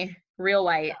tiny, real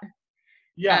white.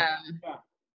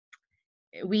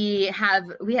 We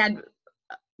had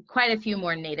quite a few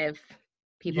more Native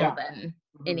people than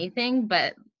anything,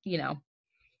 but you know.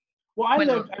 Well,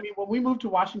 when we moved to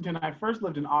Washington, I first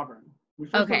lived in Auburn. We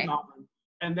first lived in Auburn,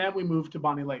 and then we moved to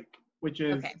Bonnie Lake, which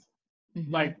is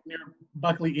like near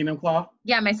Buckley, Enumclaw.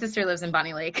 Yeah, my sister lives in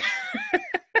Bonnie Lake.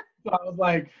 So I was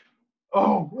like,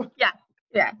 oh. Yeah.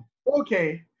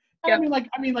 Okay. I mean,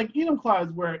 Enumclaw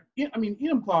is where,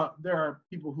 Enumclaw, there are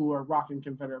people who are rocking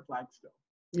Confederate flags still,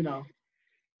 you know.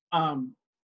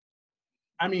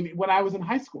 I mean, when I was in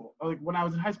high school, there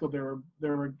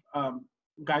were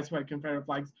guys who had Confederate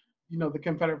flags, you know, the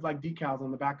Confederate flag decals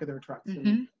on the back of their trucks.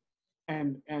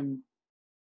 And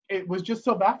it was just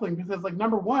so baffling, because it's like,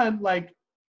 number one, like,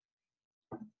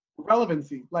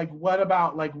 relevancy. Like, what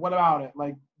about it?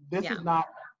 Like, this is not,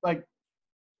 like,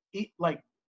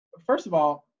 first of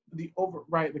all, the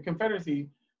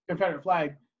Confederate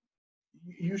flag,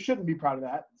 you shouldn't be proud of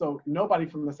that. So nobody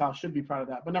from the South should be proud of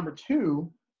that. But number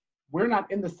two, we're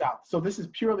not in the South. So this is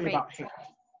purely about hate.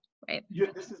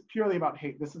 This is purely about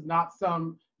hate. This is not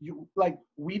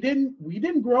we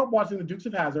didn't grow up watching the Dukes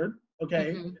of Hazzard.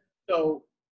 Okay. So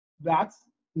that's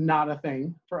not a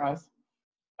thing for us.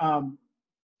 And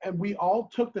we all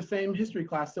took the same history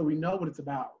class, so we know what it's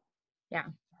about.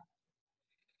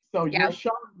 So you're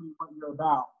showing me what you're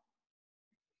about.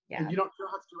 And you don't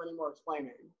have to do any more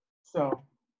explaining. So.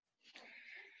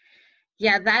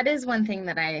 Yeah, that is one thing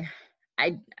that I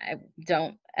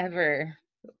don't ever,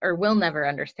 or will never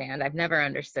understand. I've never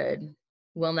understood,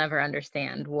 will never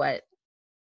understand what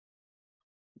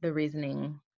the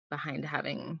reasoning behind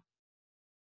having.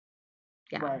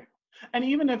 Right. And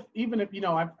even if you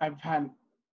know, I've had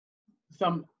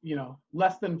some, you know,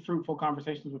 less than fruitful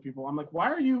conversations with people. I'm like,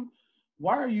 why are you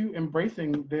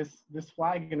embracing this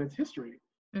flag and its history?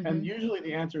 And usually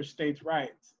the answer is states'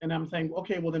 rights. And I'm saying,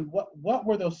 okay, well then what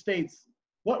were those states?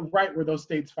 What right were those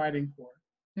states fighting for?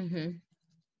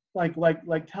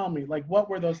 Like tell me, like, what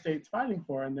were those states fighting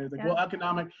for? And they're like, well,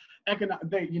 economic.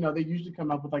 They usually come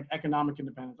up with like economic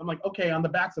independence. I'm like, okay, on the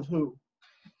backs of who?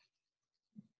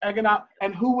 economic,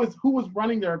 and who was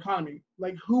running their economy?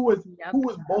 Like who was Yep.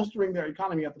 bolstering their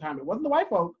economy at the time? It wasn't the white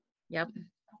folk. Yep.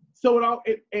 So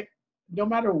it no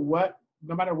matter what,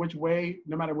 no matter which way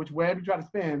you try to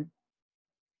spin,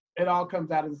 it all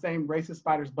comes out of the same racist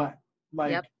spider's butt.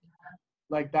 Like, Yep.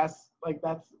 that's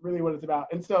really what it's about.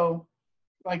 And so,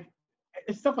 like,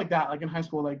 it's stuff like that. Like in high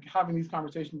school, like having these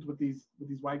conversations with these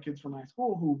white kids from high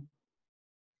school who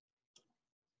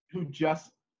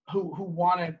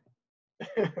wanted.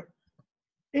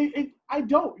 I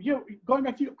don't. Going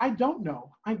back to you, I don't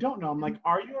know. I'm like,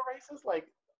 are you a racist? Like,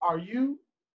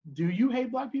 do you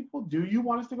hate Black people? Do you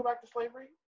want us to go back to slavery?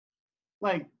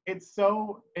 Like, it's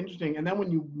so interesting. And then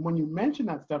when you mention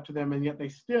that stuff to them, and yet they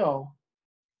still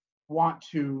want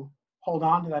to hold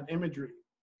on to that imagery,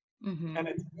 and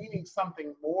it's meaning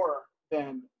something more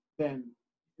than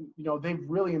they've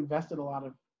really invested a lot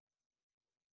of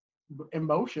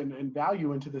emotion and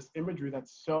value into this imagery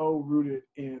that's so rooted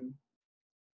in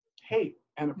hate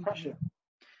and oppression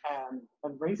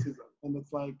and racism. And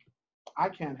it's like, I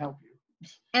can't help you.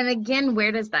 And again,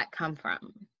 where does that come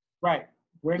from? Right.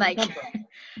 Where does it come from?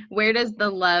 Where does the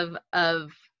love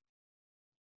of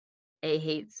a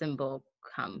hate symbol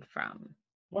come from?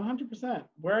 100%.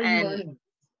 Where are you learning?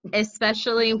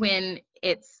 Especially when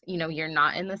it's, you're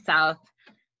not in the South.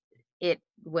 It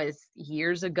was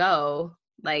years ago.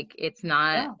 Like, it's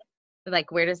not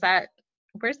like, where's that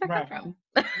come from?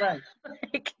 Right.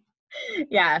 Like,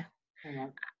 yeah.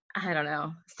 I don't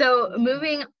know. So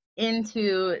moving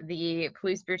into the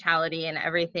police brutality and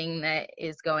everything that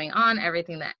is going on,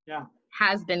 everything that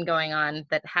has been going on,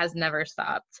 that has never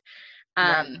stopped.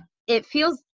 It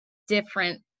feels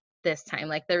different this time.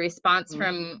 Like the response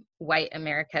from white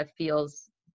America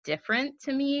feels different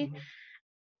to me.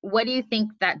 What do you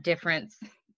think that difference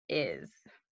is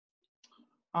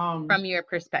from your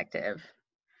perspective?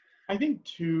 I think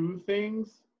two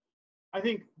things. I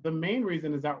think the main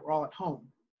reason is that we're all at home.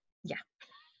 Yeah.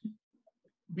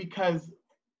 Because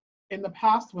in the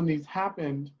past, when these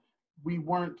happened, we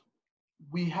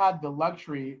had the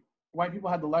luxury, white people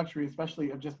had the luxury,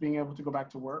 especially, of just being able to go back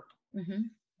to work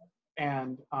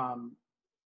and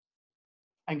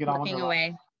get on with their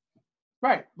life.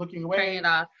 Right, looking away. Turning it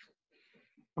off.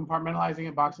 Compartmentalizing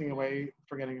it, boxing it away,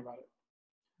 forgetting about it.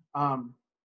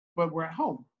 But we're at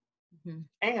home.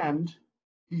 And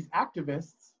these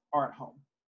activists are at home.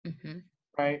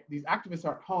 Right? These activists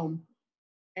are at home,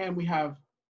 and we have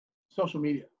social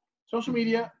media. Social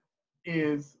media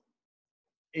is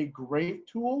a great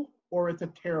tool, or it's a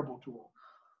terrible tool.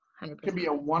 100%. It can be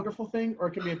a wonderful thing, or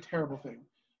it can be a terrible thing.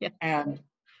 Yeah. And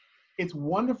it's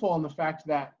wonderful in the fact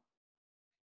that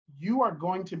you are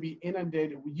going to be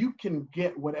inundated. You can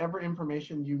get whatever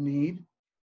information you need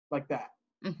like that.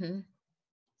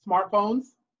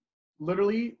 Smartphones,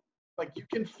 literally, like, you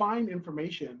can find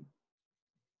information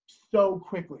so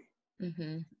quickly.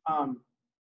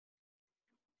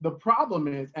 The problem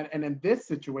is, and in this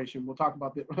situation, we'll talk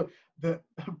about the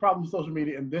problem of social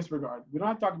media in this regard. We don't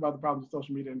have to talk about the problems of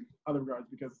social media in other regards,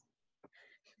 because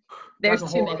there's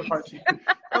that's a whole other part.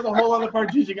 That's a whole other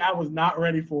part teaching I was not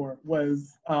ready for.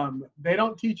 Was they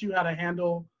don't teach you how to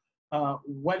handle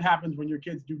what happens when your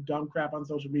kids do dumb crap on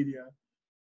social media,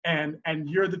 and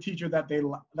you're the teacher that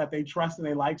they trust and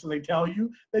they like, so they tell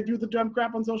you they do the dumb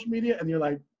crap on social media, and you're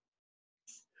like,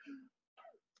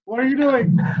 what are you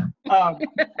doing?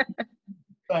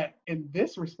 But in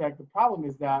this respect, the problem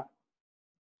is that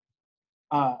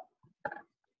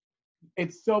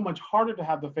it's so much harder to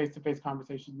have the face-to-face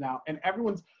conversations now, and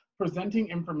everyone's presenting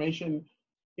information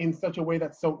in such a way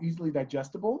that's so easily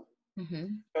digestible.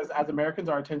 Because as Americans,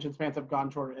 our attention spans have gone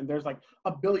shorter, and there's like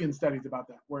a billion studies about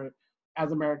that, where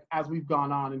as we've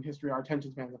gone on in history, our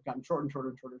attention spans have gotten shorter and shorter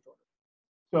and shorter and shorter.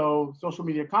 So social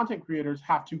media content creators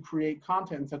have to create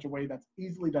content in such a way that's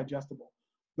easily digestible.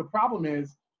 The problem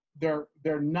is they're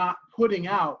not putting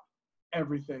out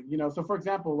everything. So for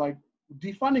example, like,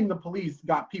 defunding the police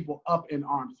got people up in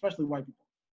arms, especially white people.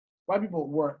 White people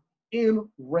were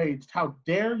enraged. How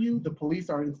dare you? The police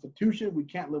are an institution. We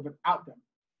can't live without them.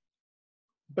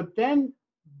 But then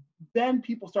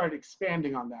people started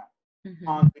expanding on that,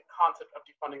 on the concept of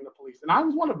defunding the police. And I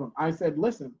was one of them. I said,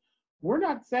 listen, we're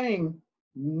not saying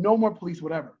no more police,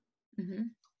 whatever.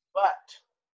 But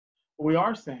what we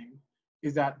are saying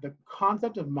is that the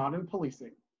concept of modern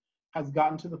policing has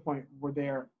gotten to the point where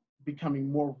they're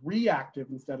becoming more reactive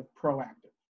instead of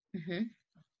proactive.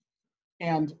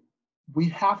 And we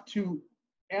have to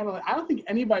analyze. I don't think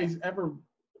anybody's ever,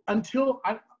 up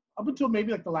until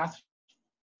maybe like the last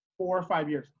 4 or 5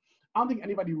 years, I don't think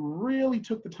anybody really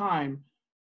took the time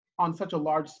on such a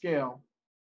large scale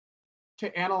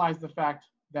to analyze the fact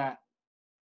that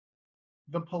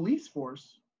the police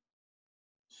force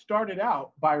started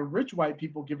out by rich white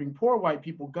people giving poor white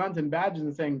people guns and badges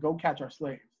and saying, go catch our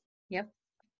slaves. Yep.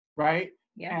 Right.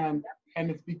 Yep.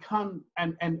 And it's become,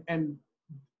 and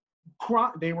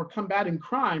they were combating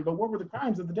crime, but what were the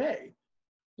crimes of the day?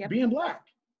 Yep. Being Black.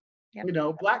 Yep. You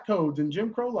know, Black codes and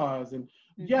Jim Crow laws. And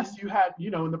yes, you had, you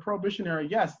know, in the Prohibition era,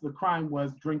 yes, the crime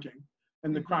was drinking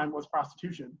and the crime was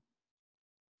prostitution.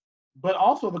 But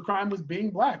also the crime was being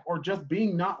Black or just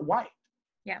being not white.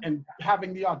 Yeah. And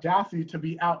having the audacity to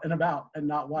be out and about and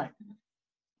not white.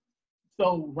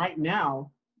 So right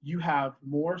now, you have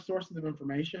more sources of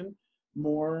information,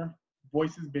 more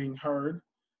voices being heard,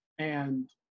 and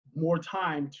more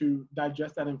time to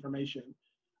digest that information,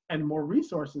 and more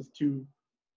resources to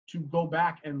go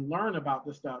back and learn about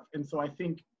this stuff. And so I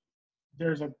think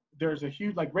there's a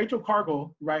huge, like Rachel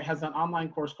Cargle, right, has an online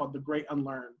course called The Great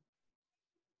Unlearn.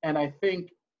 And I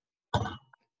think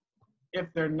if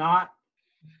they're not,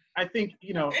 I think,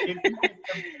 you know, if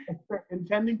they're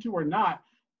intending to or not,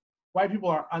 white people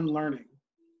are unlearning.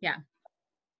 Yeah.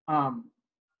 For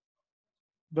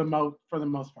the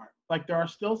most part. Like there are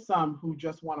still some who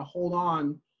just want to hold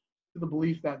on to the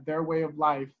belief that their way of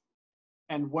life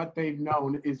and what they've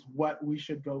known is what we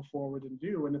should go forward and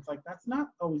do. And it's like, that's not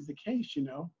always the case, you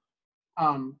know?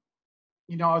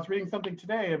 You know, I was reading something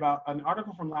today about an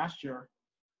article from last year.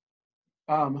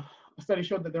 A study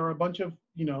showed that there are a bunch of,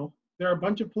 you know,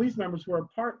 police members who are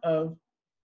part of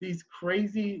these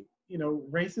crazy, you know,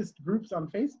 racist groups on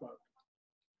Facebook.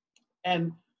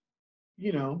 And,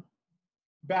 you know,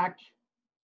 back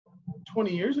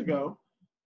 20 years ago,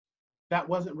 that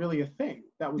wasn't really a thing.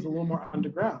 That was a little more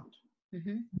underground.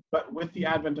 But with the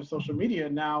advent of social media,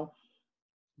 now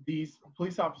these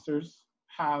police officers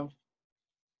have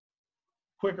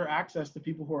quicker access to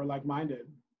people who are like-minded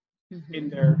in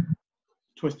their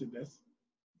twistedness,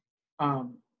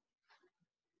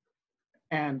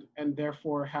 and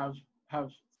therefore have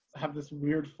this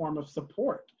weird form of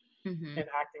support in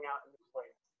acting out in these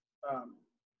ways.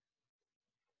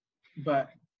 But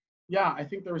yeah, I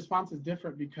think the response is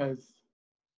different because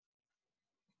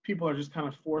people are just kind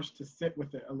of forced to sit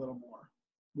with it a little more.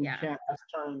 We can't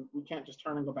just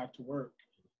turn and go back to work.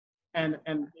 And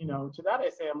you know, to that I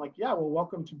say, I'm like, yeah, well,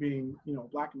 welcome to being, you know,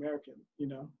 Black American, you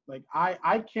know, like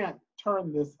I can't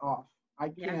turn this off. I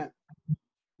can't,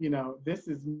 you know, this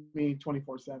is me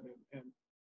 24/7. And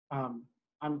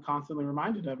I'm constantly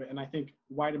reminded of it. And I think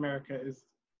white America is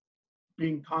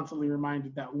being constantly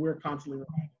reminded that we're constantly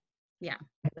reminded. Yeah.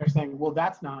 And they're saying, well,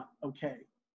 that's not okay.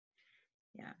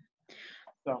 Yeah.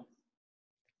 So.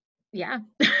 Yeah.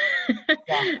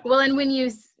 Well, and when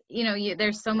you know,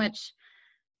 there's so much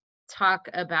talk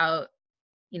about,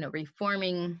 you know,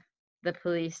 reforming the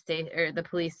police state or the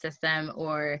police system,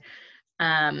 or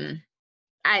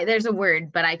there's a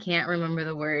word, but I can't remember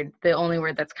the word. The only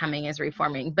word that's coming is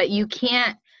reforming. But you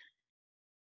can't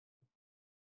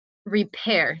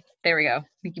repair. There we go.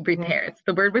 You can repair. It's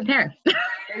the word repair. There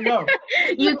you go.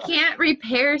 You can't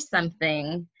repair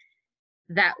something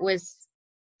that was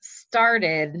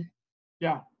started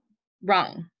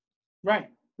wrong. Right.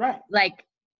 Like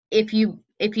if you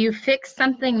fix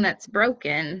something that's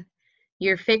broken,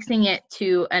 you're fixing it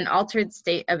to an altered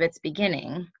state of its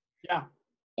beginning. Yeah.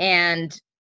 And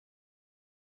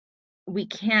we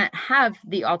can't have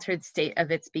the altered state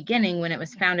of its beginning when it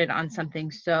was founded on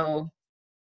something so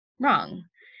wrong.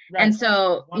 Right. And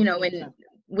so, 100%. You know,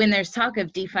 when there's talk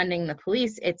of defunding the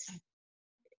police, it's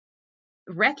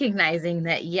recognizing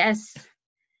that, yes,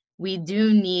 we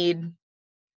do need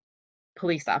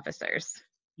police officers.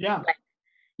 Yeah. Like,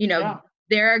 you know,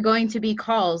 there are going to be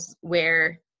calls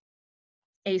where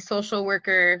a social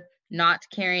worker not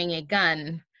carrying a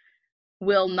gun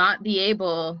will not be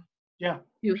able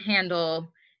to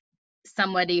handle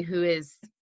somebody who is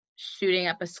shooting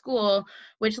up a school,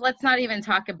 which let's not even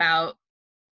talk about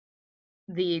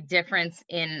the difference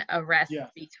in arrests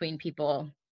between people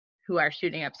who are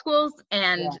shooting up schools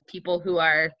and people who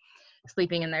are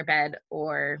sleeping in their bed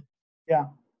or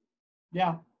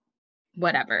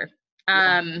whatever.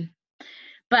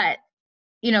 But,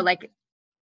 you know, like,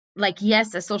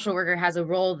 yes, a social worker has a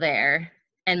role there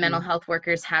and mental health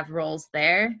workers have roles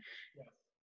there,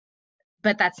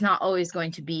 but that's not always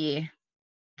going to be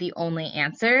the only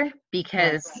answer,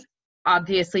 because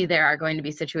obviously there are going to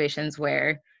be situations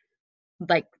where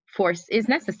like force is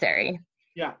necessary.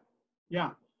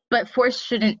 But force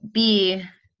shouldn't be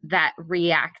that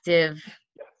reactive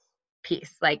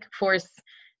piece. Like force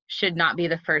should not be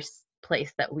the first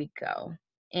place that we go.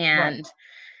 And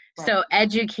so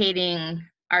educating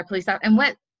our police officers, and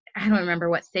what, I don't remember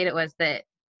what state it was, that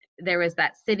there was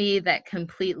that city that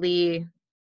completely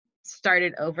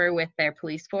started over with their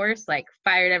police force, like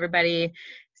fired everybody,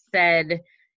 said,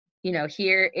 you know,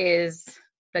 here is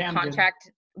the Camden.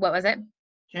 contract. What was it?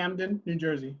 Camden, New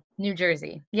Jersey. New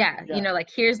Jersey. Yeah. You know, like,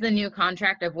 here's the new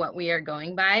contract of what we are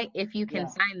going by. If you can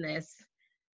sign this,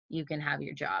 you can have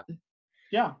your job.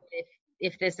 Yeah.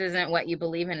 If this isn't what you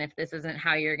believe in, if this isn't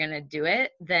how you're going to do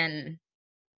it, then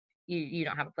you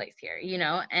don't have a place here, you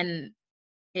know, and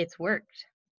it's worked.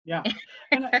 Yeah.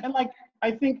 and like,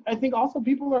 I think also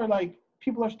people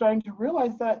are starting to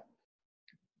realize that,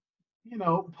 you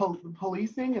know,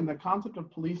 policing and the concept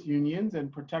of police unions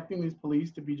and protecting these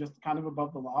police to be just kind of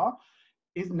above the law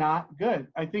is not good.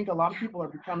 I think a lot of people are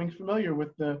becoming familiar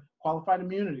with the qualified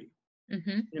immunity,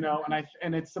 you know,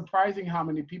 and it's surprising how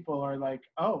many people are like,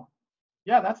 oh,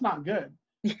 yeah, that's not good,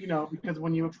 you know, because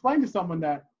when you explain to someone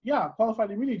that, yeah, qualified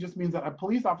immunity just means that a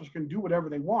police officer can do whatever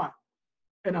they want.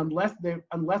 And unless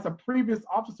a previous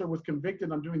officer was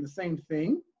convicted on doing the same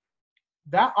thing,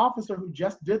 that officer who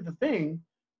just did the thing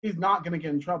is not going to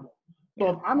get in trouble. So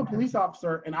if I'm a police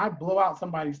officer and I blow out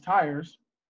somebody's tires,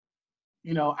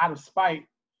 you know, out of spite,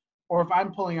 or if I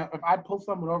pull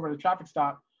someone over at a traffic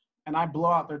stop and I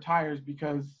blow out their tires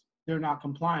because they're not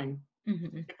complying,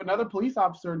 if another police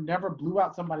officer never blew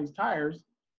out somebody's tires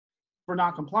for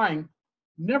not complying,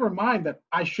 never mind that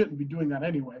I shouldn't be doing that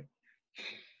anyway,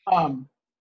 I'm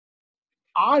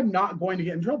not going to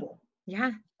get in trouble.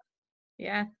 Yeah.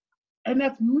 And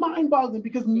that's mind-boggling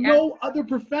because no other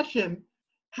profession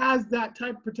has that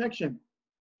type of protection.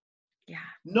 Yeah.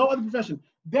 No other profession.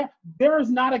 There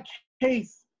is not a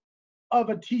case of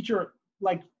a teacher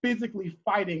like physically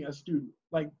fighting a student.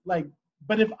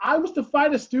 But if I was to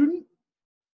fight a student,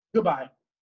 goodbye.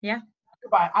 Yeah.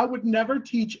 Goodbye. I would never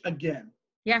teach again.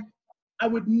 Yeah. I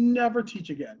would never teach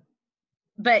again.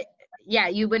 But yeah,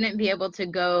 you wouldn't be able to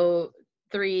go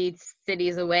 3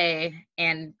 cities away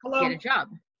and get a job.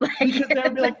 Because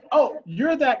they'd be like, oh,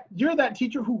 you're that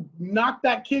teacher who knocked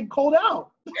that kid cold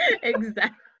out.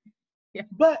 Exactly. Yeah.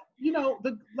 But you know,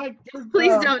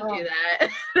 please don't do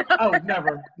that. Oh,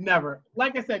 never.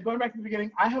 Like I said, going back to the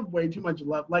beginning, I have way too much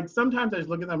love. Like sometimes I just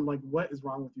look at them like, what is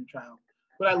wrong with you, child?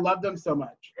 But I love them so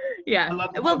much. Yeah.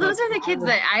 Well, those are the kids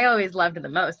that I always loved the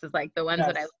most, is like the ones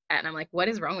that I look at and I'm like, what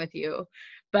is wrong with you?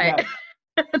 But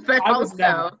but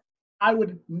I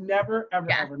would never,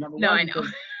 ever. Number one, I know.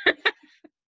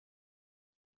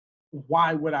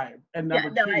 Why would I? And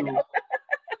number two, I know.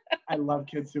 I love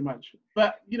kids too much.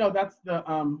 But you know, that's the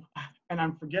and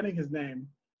I'm forgetting his name,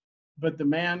 but the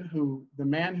man who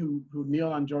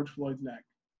kneeled on George Floyd's neck.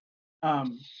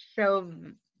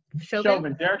 Chauvin.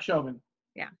 Derek Chauvin.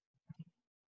 Yeah.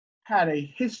 Had a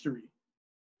history,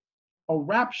 a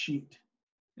rap sheet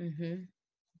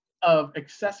of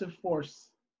excessive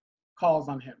force calls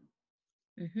on him.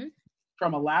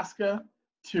 From Alaska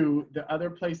to the other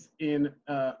place in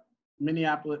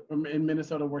Minneapolis, in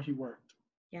Minnesota where he worked.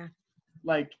 Yeah.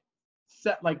 Like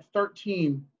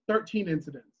 13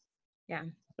 incidents. Yeah.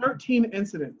 13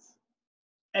 incidents.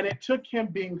 And it took him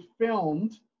being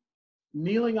filmed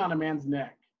kneeling on a man's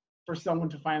neck for someone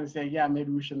to finally say, yeah,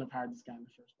 maybe we shouldn't have hired this guy in the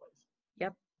first place.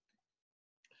 Yep.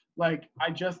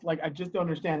 I just don't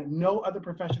understand it. No other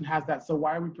profession has that. So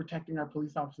why are we protecting our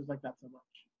police officers like that so much?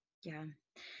 Yeah.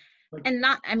 And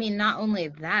not only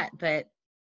that, but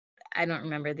I don't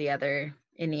remember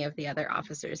any of the other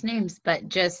officers' names, but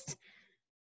just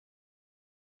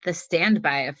the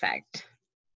standby effect,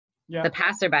 the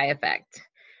passerby effect.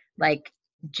 Like,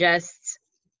 just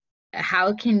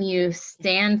how can you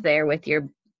stand there with your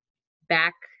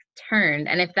back turned?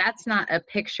 And if that's not a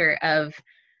picture of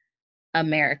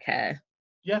America,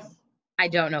 yes, I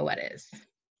don't know what is.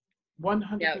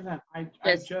 100%. I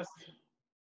just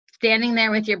standing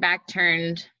there with your back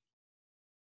turned.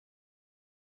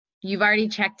 You've already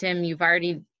checked him. You've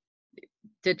already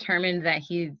determined that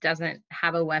he doesn't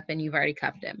have a weapon. You've already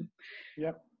cuffed him.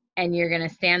 Yep. And you're going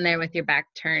to stand there with your back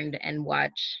turned and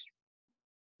watch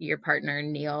your partner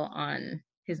kneel on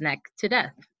his neck to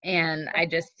death. And I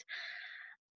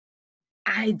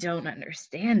don't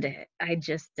understand it. I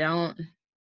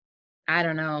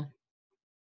don't know.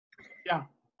 Yeah,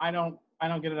 I don't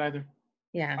get it either.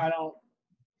 Yeah. I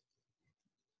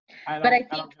don't get it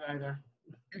either.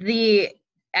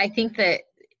 I think that,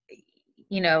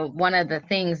 you know, one of the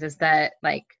things is that,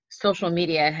 like, social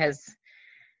media has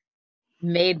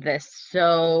made this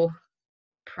so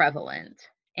prevalent.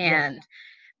 And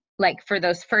like for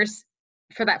that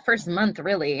first month,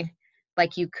 really,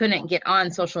 like, you couldn't get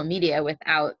on social media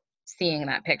without seeing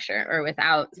that picture or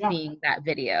without seeing that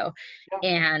video.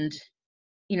 And,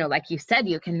 you know, like you said,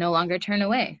 you can no longer turn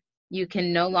away. You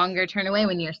can no longer turn away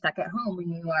when you're stuck at home,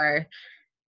 when you are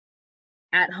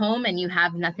at home and you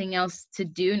have nothing else to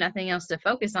do, nothing else to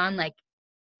focus on, like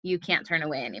you can't turn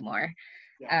away anymore.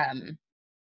 Yeah.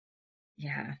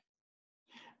 Yeah.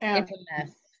 And It's a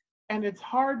mess. and it's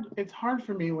hard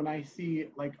for me when I see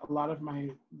like a lot of my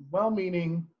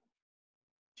well-meaning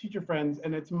teacher friends,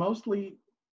 and it's mostly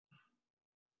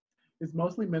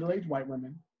middle-aged white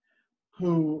women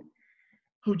who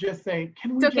just say,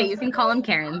 can we It's okay, just you can call them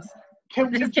Karens.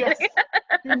 can we Just just kidding.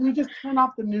 can we just turn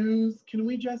off the news? Can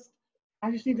we just I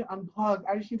just need to unplug.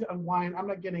 I just need to unwind. I'm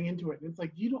not getting into it. And it's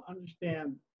like, you don't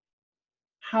understand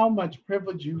how much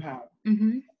privilege you have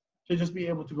Mm-hmm. to just be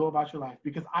able to go about your life,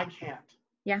 because I can't.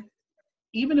 Yeah.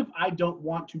 Even if I don't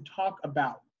want to talk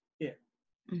about it,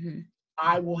 Mm-hmm.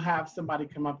 I will have somebody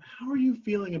come up. How are you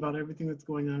feeling about everything that's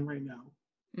going on right now?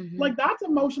 Mm-hmm. Like, that's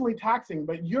emotionally taxing,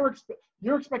 but you're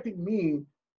expecting me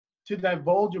to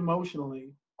divulge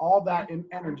emotionally all that in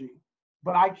energy,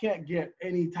 but I can't get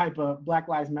any type of Black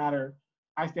Lives Matter.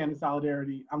 I stand in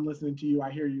solidarity. I'm listening to you.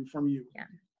 I hear you from you. Yeah.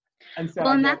 Instead,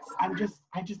 Well, and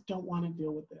I just don't want to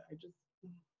deal with it.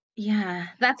 yeah,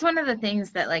 that's one of the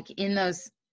things that like in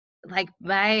those, like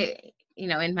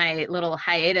in my little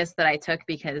hiatus that I took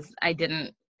because I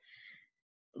didn't,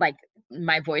 like,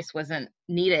 my voice wasn't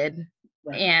needed.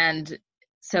 Right. And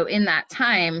so in that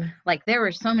time, like there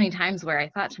were so many times where I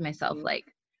thought to myself, like,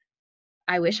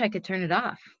 I wish I could turn it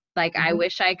off. Like, I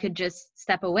wish I could just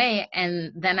step away,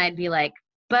 and then I'd be like,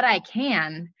 but I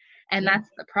can. And that's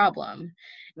the problem.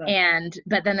 Right.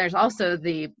 But then there's also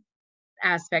the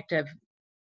aspect of,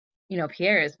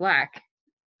 Pierre is Black,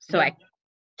 so I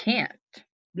can't.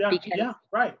 Because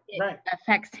right. It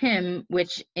affects him,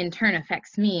 which in turn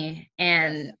affects me.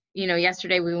 And,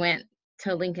 yesterday we went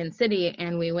to Lincoln City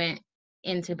and we went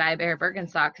in to buy Bear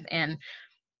Birkenstocks, and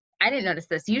I didn't notice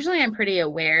this. Usually I'm pretty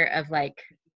aware of like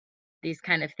these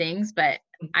kind of things, but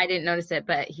I didn't notice it.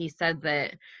 But he said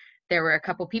that there were a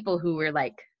couple people who were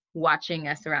like watching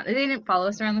us around. They didn't follow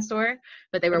us around the store,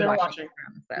 but they were watching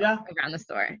around the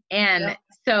store. And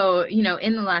so,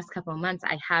 in the last couple of months,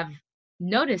 I have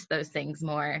noticed those things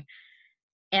more.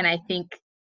 And I think,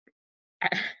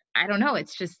 I don't know,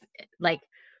 it's just like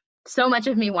so much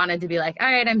of me wanted to be like,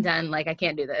 all right, I'm done. Like, I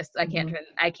can't do this. I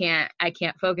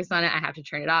can't focus on it. I have to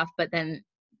turn it off. But then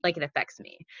like it affects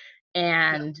me.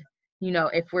 And,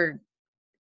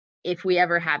 if we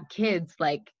ever have kids,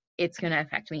 like it's going to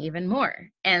affect me even more.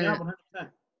 And 100%.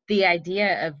 The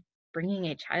idea of bringing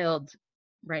a child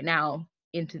right now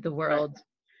into the world,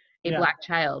 a Black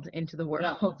child into the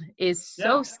world is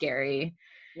so scary.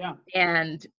 Yeah.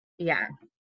 And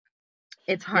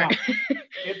it's hard.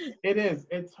 It is.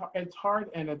 It's hard.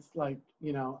 And it's like,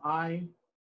 I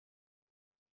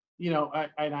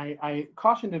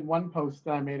cautioned in one post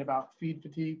that I made about feed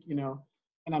fatigue,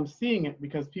 and I'm seeing it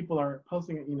because people are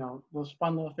posting it, those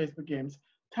fun little Facebook games.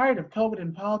 Tired of COVID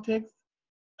and politics?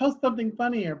 Post something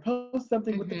funny, or post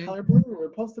something with the color blue, or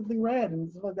post something red,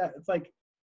 and stuff like that. It's like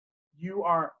you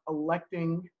are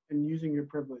electing and using your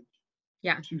privilege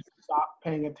to stop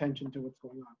paying attention to what's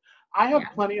going on. I have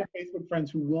plenty of Facebook friends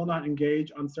who will not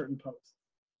engage on certain posts.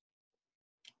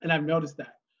 And I've noticed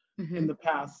that in the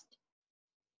past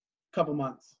couple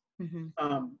months.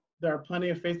 There are plenty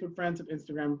of Facebook friends and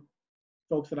Instagram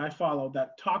folks that I follow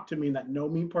that talk to me, that know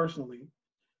me personally,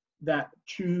 that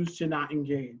choose to not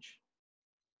engage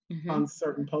on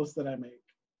certain posts that I make.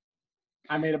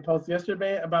 I made a post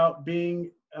yesterday about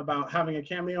having a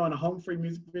cameo in a home free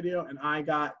music video, and I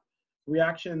got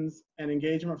reactions and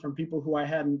engagement from people who I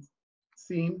hadn't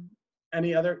seen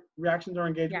any other reactions or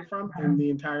engagement from in the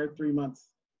entire 3 months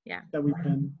that we've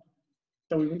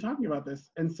been talking about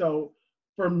this. And so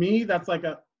for me, that's like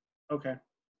okay,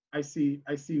 I see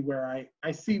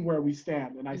where we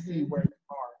stand, and I see where you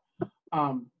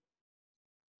are.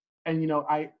 And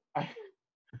I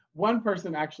one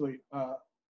person actually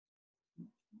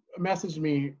messaged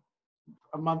me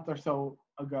a month or so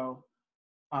ago,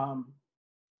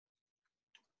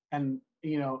 and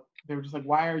they were just like,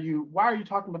 why are you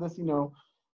talking about this?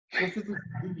 This isn't,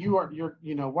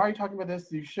 why are you talking about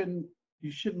this? You shouldn't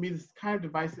be this kind of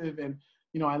divisive, and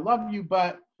I love you,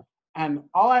 but, and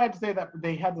all I had to say, that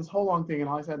they had this whole long thing, and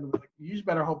all I said was like, you just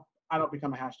better hope I don't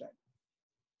become a hashtag.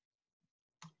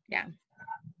 Yeah.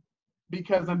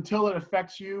 Because until it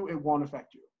affects you, it won't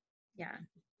affect you. Yeah.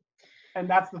 And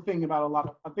that's the thing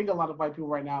about I think a lot of white people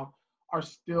right now are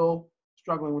still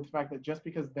struggling with the fact that just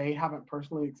because they haven't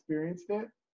personally experienced it,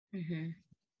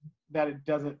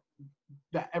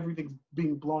 that everything's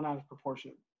being blown out of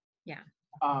proportion. Yeah.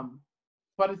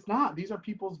 But it's not. These are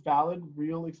people's valid,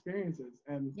 real experiences.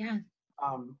 And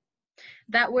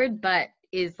that word "but"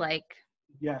 is like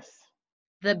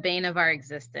the bane of our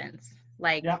existence.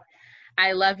 Like,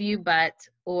 I love you, but,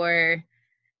 or,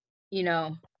 you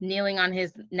know, kneeling on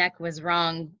his neck was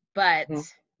wrong, but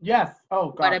Mhm. Yes. Oh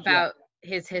what gosh. Yeah. about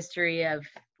his history of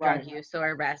drug Right. use or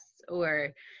arrests,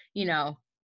 or, you know,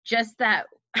 just that.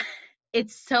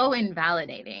 It's so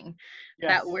invalidating.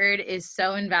 That Yes. word is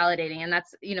so invalidating. And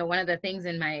that's, you know, one of the things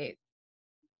in my,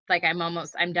 like, I'm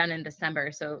done in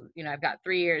December. So, you know, I've got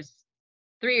 3 years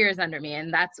under me.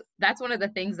 And that's one of the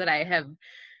things that I have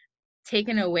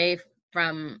taken away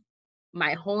from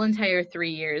my whole entire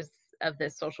 3 years of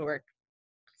this social work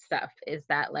stuff, is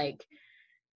that, like,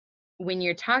 when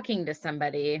you're talking to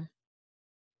somebody,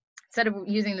 instead of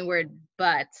using the word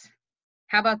but,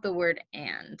 how about the word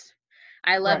and?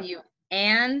 I love Right. you,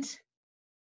 and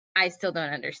I still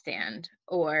don't understand.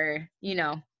 Or, you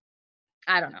know,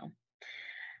 I don't know.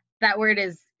 That word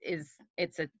is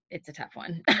it's a tough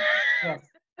one. Yes.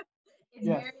 It's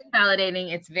Yes. very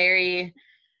validating. It's very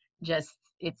just,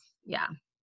 yeah,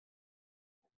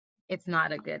 it's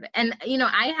not a good. And, you know,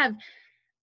 I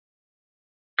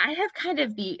have kind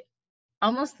of the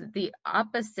almost the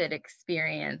opposite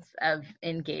experience of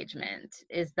engagement,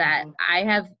 is that Mhm. I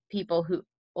have people who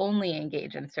only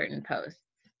engage in certain posts.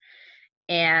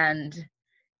 And,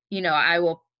 you know, I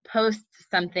will post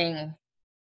something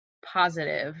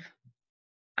positive,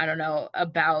 I don't know,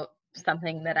 about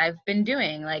something that I've been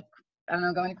doing, like, I don't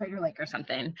know, going to Crater Lake or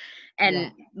something. Yeah.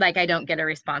 And, like, I don't get a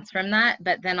response from that,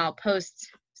 but then I'll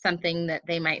post something that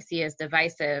they might see as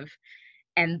divisive,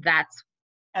 and that's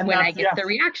And when I that's get the yes.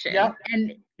 reaction. Yep.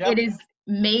 And Yep. it is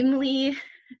mainly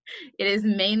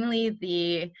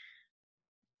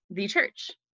the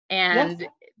church Yes. and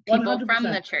people from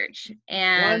 100%. the church.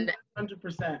 And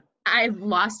 100%. I've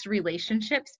lost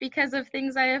relationships because of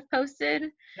things I have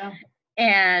posted. Yeah.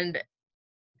 And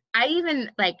I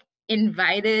even, like,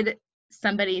 invited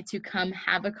somebody to come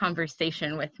have a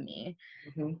conversation with me,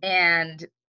 Hmm. and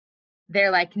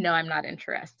they're like, no, I'm not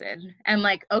interested. I'm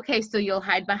like, okay, so you'll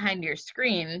hide behind your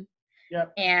screen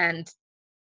Yep. and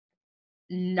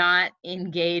not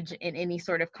engage in any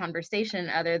sort of conversation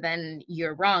other than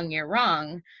you're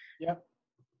wrong, Yep.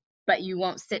 but you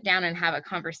won't sit down and have a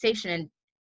conversation. And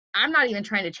I'm not even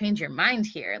trying to change your mind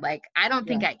here. Like, I don't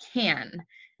think Yeah. I can.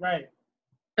 Right.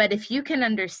 But if you can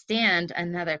understand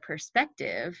another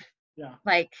perspective, Yeah.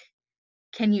 like,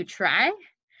 can you try?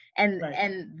 And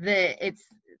Right.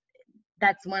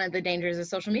 that's one of the dangers of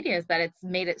social media, is that it's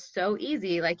made it so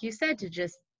easy, like you said, to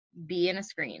just be in a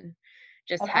screen,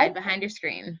 just And hide behind your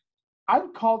screen.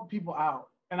 I've called people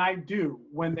out, and I do,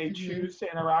 when they Hmm. choose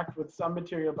to interact with some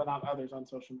material but not others on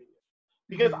social media,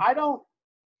 because Hmm.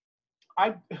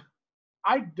 I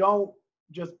I don't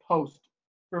just post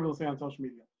frivolously on social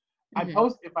media. I Hmm.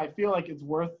 post if I feel like it's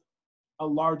worth a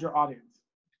larger audience.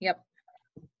 Yep.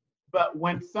 But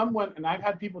when someone, and I've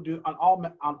had people do on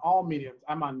all mediums.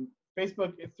 I'm on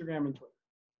Facebook, Instagram, and Twitter.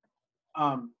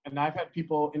 And I've had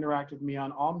people interact with me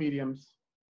on all mediums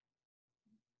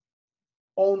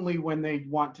only when they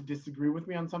want to disagree with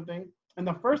me on something. And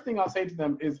the first thing I'll say to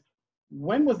them is,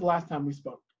 when was the last time we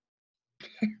spoke?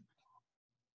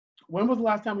 When was the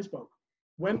last time we spoke?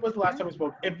 When was the last time we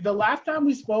spoke? If the last time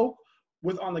we spoke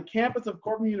was on the campus of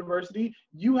Corbin University,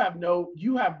 you have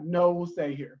no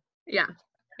say here. Yeah.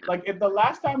 Like, if the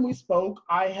last time we spoke,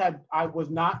 I was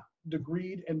not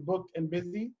degreed and booked and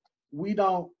busy, we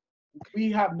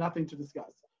have nothing to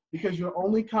discuss, because you're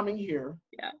only coming here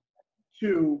Yeah.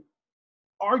 to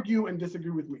argue and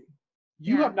disagree with me.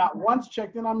 You Yeah. have not once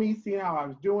checked in on me, seen how I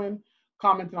was doing,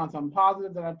 commented on something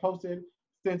positive that I posted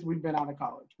since we've been out of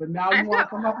college. But now you I've want got to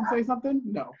come up and say something?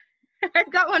 No.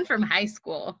 I've got one from high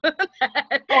school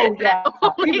that, Oh yeah,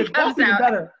 only even comes that's even out.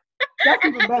 better. That's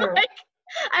And even better.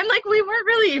 I'm like, we weren't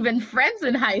really even friends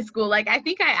in high school. Like, I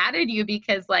think I added you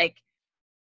because, like,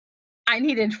 I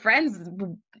needed friends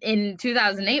in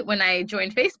 2008 when I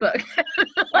joined Facebook.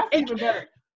 That's like, even better.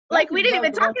 like That's we even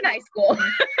didn't better. even talk in high school.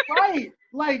 Right.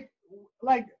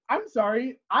 Like, I'm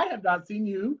sorry, I have not seen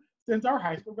you since our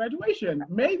high school graduation,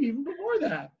 maybe even before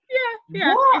that.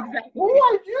 Yeah, What? exactly. Who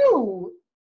are you? Yeah.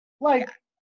 Like,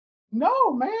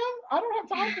 no, man, I don't have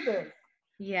time for this.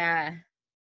 Yeah.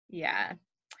 Yeah.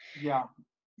 Yeah.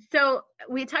 So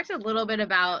we talked a little bit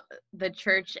about the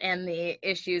church and the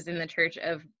issues in the church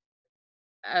of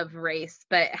race,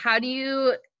 but how do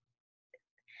you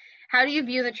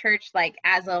view the church, like,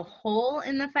 as a whole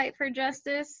in the fight for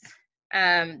justice?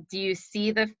 Do you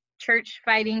see the church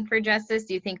fighting for justice?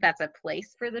 Do you think that's a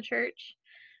place for the church?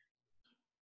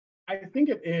 I think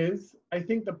it is. I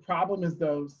think the problem is,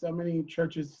 though, so many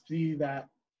churches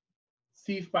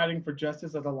see fighting for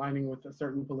justice as aligning with a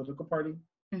certain political party.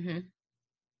 Hmm.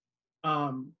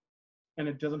 Um, and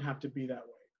it doesn't have to be that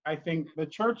way. I think the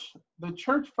church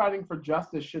fighting for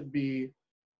justice should be,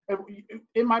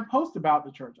 in my post about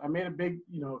the church, I made a big,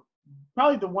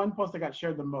 probably the one post that got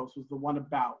shared the most was the one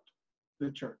about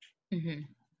the church.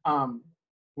 Mm-hmm.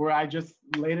 Where I just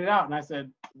laid it out and I said,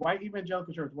 white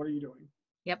evangelical church, what are you doing?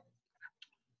 Yep.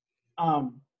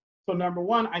 So number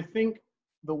one, I think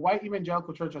the white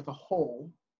evangelical church as a whole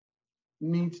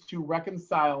needs to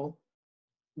reconcile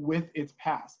with its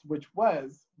past, which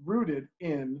was rooted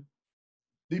in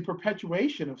the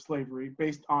perpetuation of slavery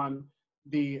based on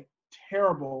the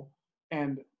terrible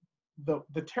and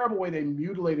the terrible way they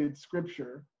mutilated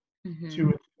scripture Mm-hmm. to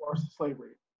enforce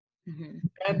slavery. Mm-hmm.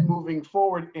 And moving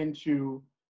forward into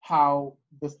how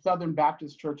the Southern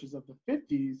Baptist churches of the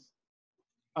 50s,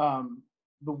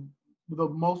 the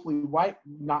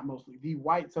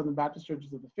white Southern Baptist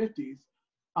churches of the 50s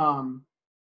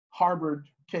harbored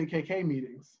KKK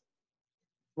meetings,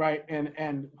 right?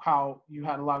 And how you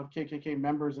had a lot of KKK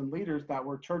members and leaders that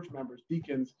were church members,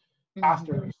 deacons, Mm-hmm.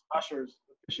 pastors, ushers,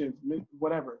 bishops,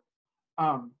 whatever.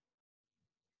 And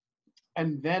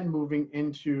then moving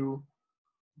into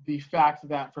the fact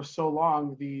that for so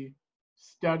long, the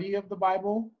study of the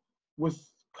Bible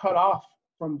was cut off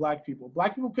from Black people.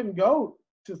 Black people couldn't go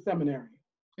to seminary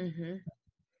Mm-hmm.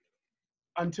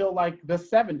 until like the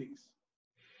 70s.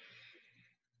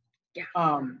 Yeah.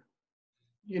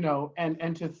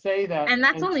 And to say that, and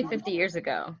that's only 50 years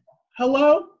ago.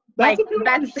 Hello, that's Like, what people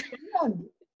that's understand.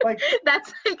 Like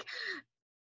that's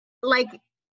like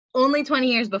only 20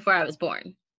 years before I was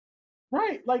born.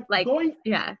 Right, like going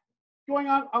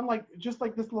on like just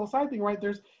like this little side thing, right?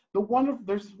 There's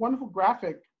this wonderful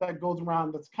graphic that goes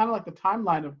around that's kind of like the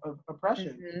timeline of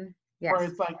oppression. Mm-hmm. Yes. Where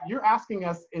it's like you're asking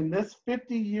us in this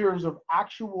 50 years of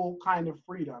actual kind of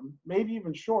freedom, maybe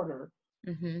even shorter.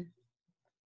 Mm-hmm.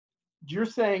 You're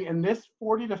saying in this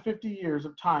 40 to 50 years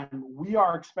of time, we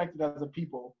are expected as a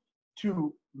people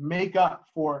to make up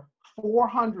for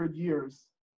 400 years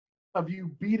of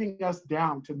you beating us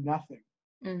down to nothing.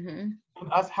 Mm-hmm.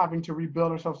 And us having to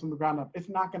rebuild ourselves from the ground up. It's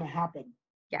not going to happen.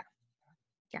 Yeah.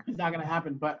 It's not going to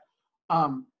happen. But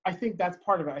I think that's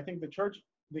part of it. I think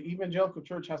the evangelical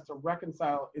church has to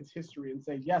reconcile its history and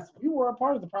say, yes, we were a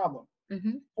part of the problem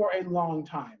Mm-hmm. for a long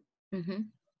time.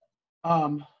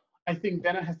 Mm-hmm. I think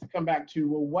then it has to come back to,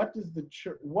 well, what does the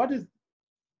church, what does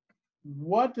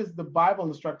the Bible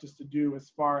instruct us to do as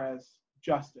far as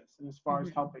justice and as far Mm-hmm.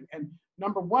 as helping? And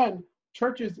number one,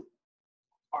 churches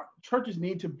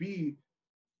need to be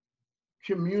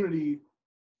community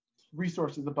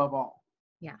resources above all.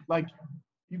 Yeah. Like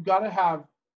you've got to have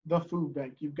the food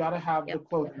bank, you've got to have the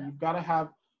clothing, you've got to have,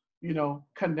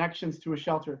 connections to a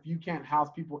shelter. If you can't house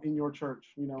people in your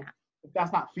church, if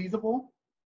that's not feasible,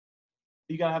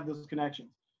 you got to have those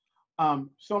connections.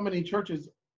 So many churches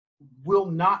will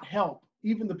not help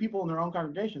even the people in their own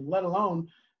congregation, let alone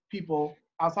people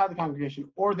outside the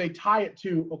congregation, or they tie it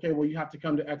to, okay, well, you have to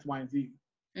come to X, Y, and Z.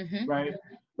 Mm-hmm. Right?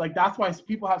 Like that's why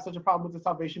people have such a problem with the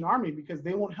Salvation Army, because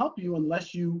they won't help you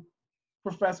unless you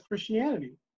profess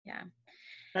Christianity. Yeah.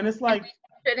 And it's like, and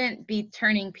we shouldn't be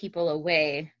turning people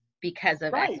away because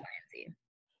of right. X, Y, and Z.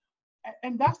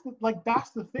 And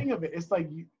that's the thing of it. It's like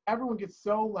everyone gets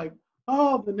so like,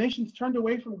 oh, the nation's turned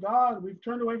away from God. We've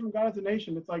turned away from God as a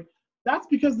nation. It's like, that's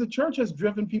because the church has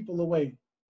driven people away.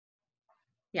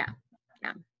 Yeah.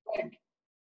 Yeah.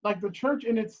 Like the church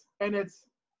in its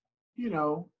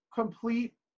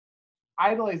complete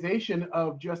idolization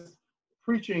of just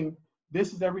preaching,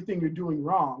 this is everything you're doing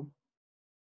wrong,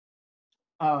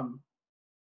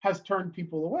 has turned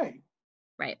people away.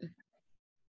 Right.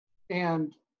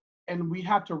 And we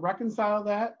have to reconcile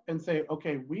that and say,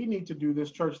 okay, we need to do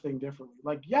this church thing differently.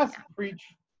 Like, yes, preach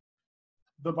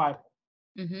the Bible.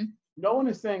 Mm-hmm. No one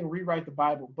is saying rewrite the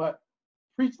Bible, but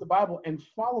preach the Bible and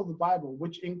follow the Bible,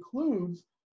 which includes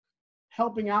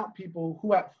helping out people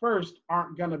who at first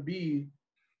aren't going to be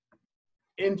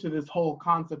into this whole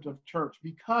concept of church,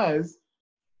 because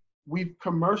we've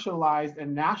commercialized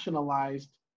and nationalized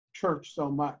church so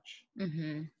much.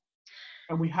 Mm-hmm.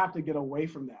 And we have to get away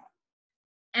from that.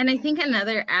 And I think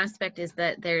another aspect is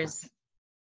that there's,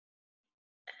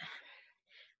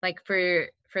 like, for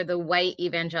the white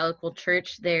evangelical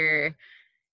church, there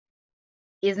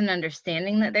is an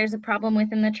understanding that there's a problem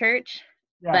within the church,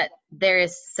 but there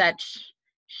is such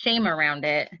shame around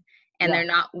it, and they're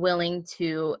not willing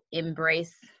to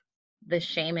embrace the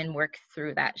shame and work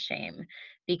through that shame,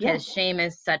 because shame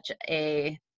is such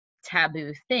a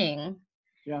taboo thing.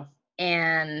 Yes.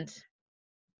 And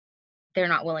they're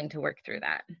not willing to work through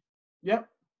that. Yep,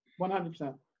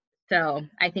 100%. So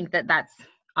I think that that's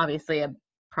obviously a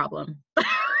problem.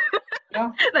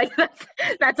 Yeah. Like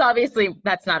that's obviously,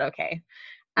 that's not okay.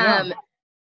 Yeah.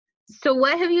 So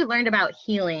what have you learned about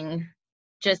healing,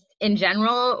 just in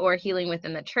general, or healing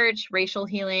within the church, racial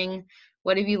healing?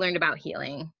 What have you learned about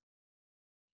healing?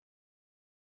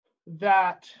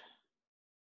 That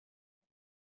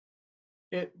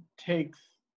it takes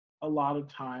a lot of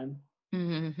time,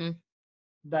 Mm-hmm.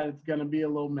 that it's going to be a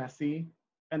little messy,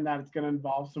 and that it's going to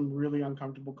involve some really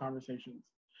uncomfortable conversations.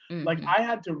 Like Mm-hmm. I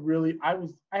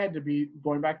had to be,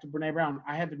 going back to Brene Brown,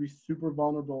 I had to be super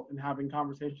vulnerable in having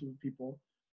conversations with people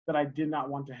that I did not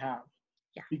want to have.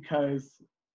 Yeah. Because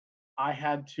I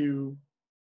had to,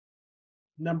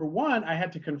 number one, I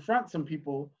had to confront some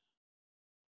people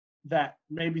that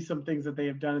maybe some things that they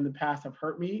have done in the past have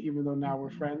hurt me, even though now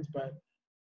we're friends. But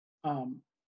um,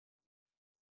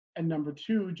 and number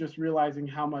two, just realizing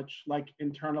how much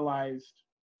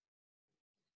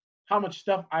how much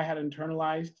stuff I had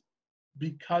internalized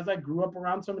because I grew up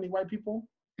around so many white people.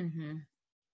 Mm-hmm.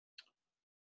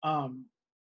 Um,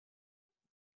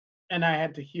 and I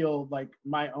had to heal like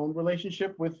my own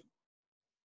relationship with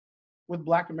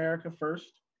Black America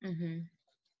first, Mm-hmm.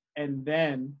 and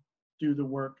then do the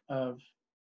work of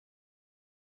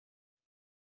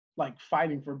like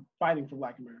fighting for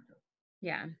Black America.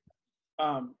 Yeah.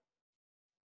 Um,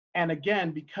 and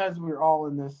again, because we're all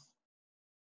in this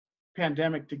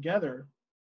pandemic together,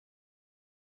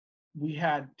 we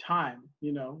had time,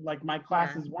 like my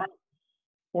classes weren't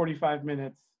 45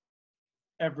 minutes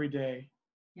every day,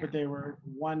 but they were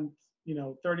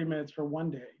 30 minutes for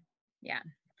one day. Yeah.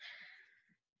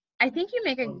 I think you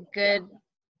make a good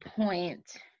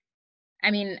point.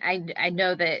 I mean, I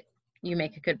know that you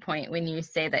make a good point when you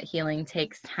say that healing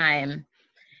takes time.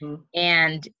 Mm-hmm.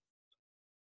 And,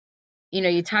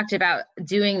 you talked about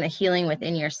doing the healing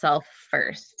within yourself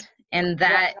first. And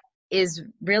that is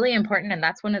really important. And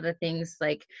that's one of the things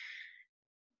like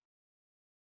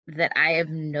that I have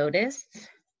noticed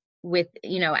with,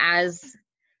 as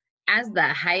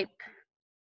the hype,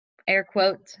 air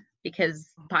quotes, because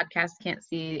podcasts can't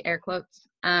see air quotes,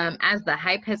 as the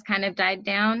hype has kind of died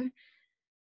down,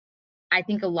 I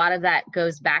think a lot of that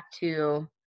goes back to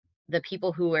the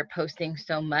people who are posting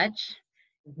so much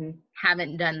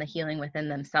haven't done the healing within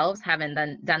themselves, haven't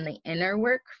done the inner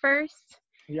work first.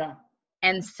 Yeah.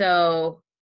 And so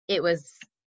it was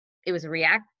a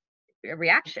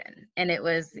reaction, and it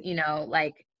was,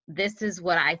 like, this is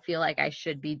what I feel like I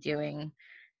should be doing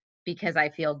because I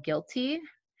feel guilty.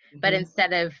 But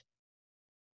instead of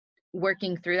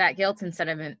working through that guilt, instead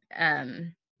of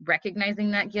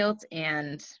recognizing that guilt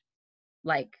and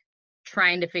like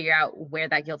trying to figure out where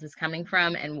that guilt is coming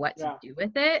from and what to do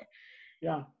with it,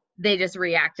 they just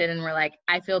reacted and were like,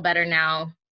 I feel better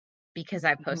now because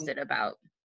I posted about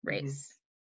race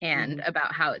and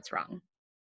about how it's wrong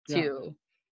to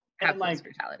have police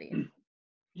brutality.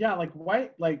 Yeah, like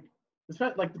white, like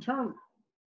the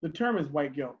term is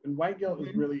white guilt, and white guilt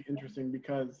is really interesting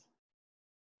because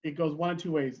it goes one of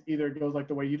two ways. Either it goes like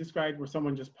the way you described, where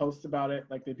someone just posts about it,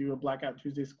 like they do a Blackout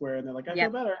Tuesday square, and they're like, I feel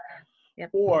better.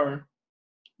 Or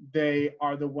they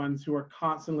are the ones who are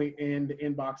constantly in the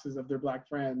inboxes of their Black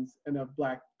friends and of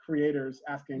Black creators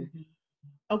asking,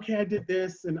 okay, I did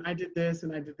this, and I did this,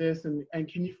 and I did this, and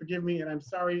can you forgive me? And I'm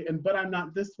sorry, but I'm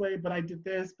not this way, but I did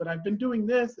this, but I've been doing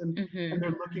this, and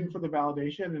they're looking for the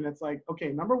validation. And it's like, okay,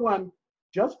 number one,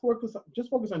 just focus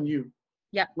on you.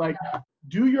 Yeah. Like,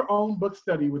 do your own book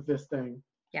study with this thing.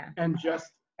 Yeah. And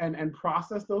just and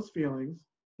process those feelings.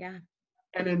 Yeah.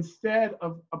 And instead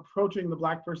of approaching the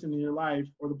Black person in your life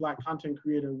or the Black content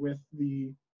creator with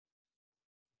the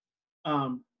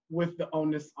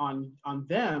onus on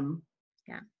them,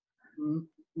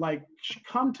 like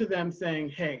come to them saying,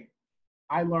 hey,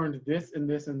 I learned this and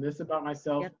this and this about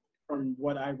myself from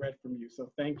what I read from you.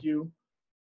 So thank you.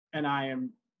 And I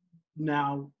am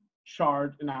now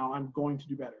charged, and now I'm going to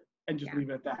do better. And just leave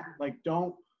it at that. Like,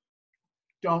 don't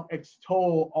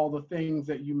extol all the things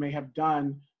that you may have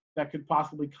done that could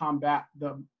possibly combat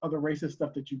the other racist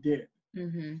stuff that you did.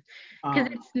 Because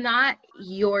it's not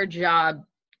your job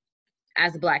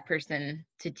as a Black person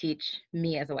to teach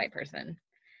me as a white person.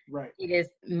 Right. It is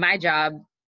my job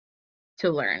to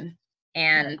learn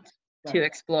and to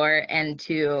explore and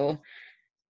to,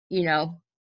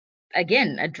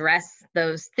 again, address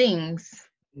those things,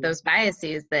 those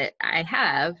biases that I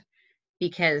have,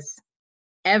 because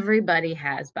everybody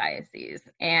has biases.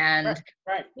 And,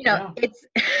 it's,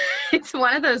 it's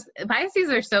one of those biases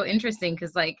are so interesting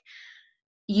because like,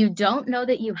 you don't know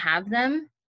that you have them.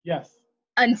 Yes.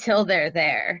 Until they're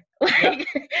there.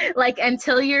 Like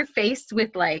until you're faced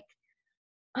with like,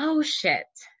 oh shit,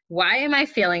 why am I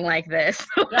feeling like this?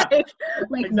 Like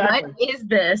exactly. What is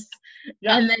this?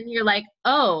 And then you're like,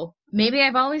 oh, maybe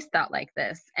I've always thought like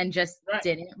this and just Right.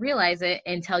 didn't realize it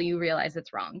until you realize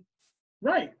it's wrong.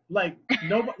 Right. Like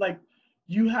nobody, like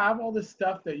you have all this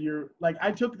stuff that you're like,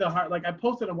 I took the heart, like I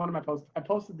posted on one of my posts, I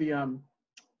posted the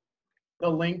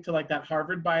link to like that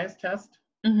Harvard bias test,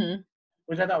 Mm-hmm.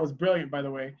 which I thought was brilliant, by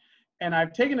the way. And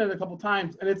I've taken it a couple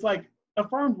times, and it's like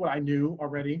affirmed what I knew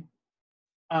already.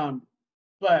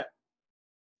 But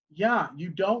yeah, you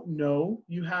don't know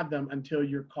you have them until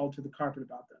you're called to the carpet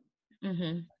about them.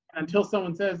 Mm-hmm. Until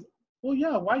someone says, well,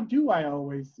 yeah, why do I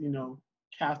always,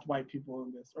 cast white people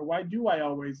in this? Or why do I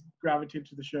always gravitate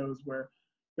to the shows where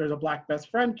there's a black best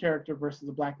friend character versus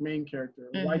a black main character?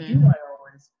 Mm-hmm. Why do I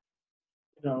always,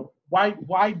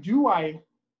 why do I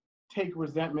take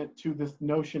resentment to this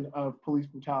notion of police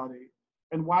brutality?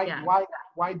 And why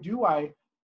do I,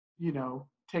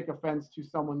 take offense to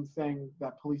someone saying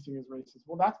that policing is racist?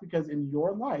 Well, that's because in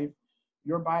your life,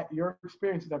 your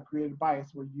experiences have created bias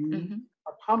where you Mm-hmm.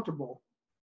 are comfortable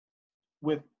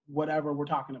with whatever we're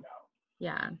talking about.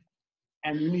 Yeah.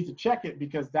 And you need to check it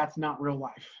because that's not real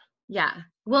life. Yeah.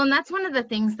 Well, and that's one of the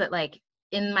things that like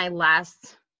in my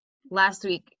last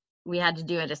week, we had to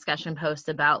do a discussion post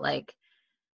about like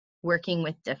working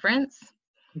with difference.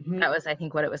 Mm-hmm. That was, I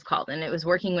think, what it was called. And it was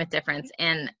working with difference.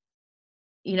 And,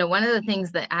 one of the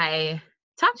things that I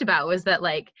talked about was that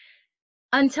like,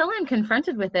 until I'm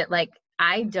confronted with it, like,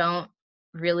 I don't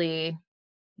really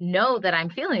know that I'm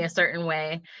feeling a certain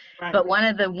way. Right. But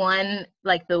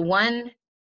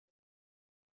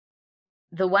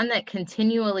the one that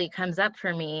continually comes up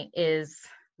for me is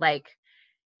like,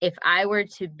 if I were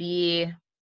to be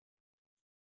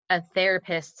a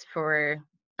therapist for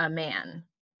a man,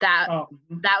 that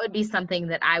would be something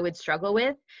that I would struggle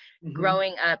with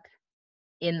growing up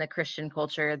in the Christian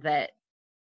culture that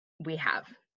we have,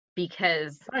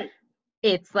 because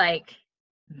it's like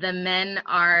the men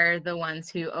are the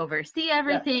ones who oversee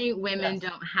everything. Yes. Women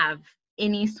don't have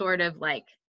any sort of like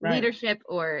leadership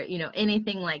or,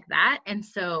 anything like that. And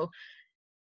so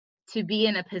to be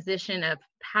in a position of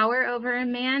power over a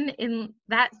man in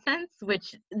that sense,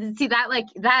 which see that like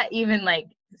that even like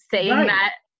saying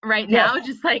that right now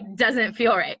just like doesn't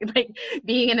feel right. Like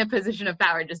being in a position of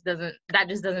power just doesn't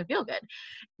feel good.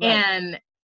 And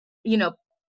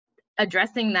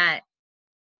addressing that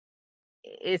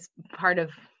is part of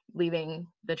leaving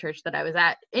the church that I was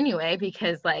at anyway,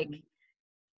 because like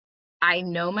I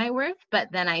know my worth,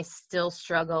 but then I still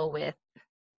struggle with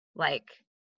like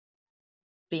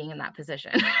being in that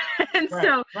position. And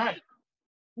so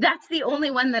that's the only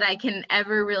one that I can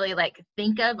ever really like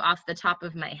think of off the top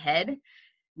of my head.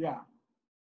 Yeah.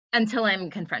 Until I'm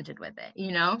confronted with it,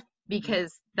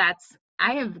 because I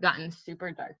have gotten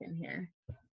super dark in here.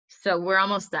 So we're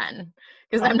almost done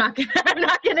because I'm not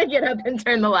gonna get up and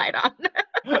turn the light on.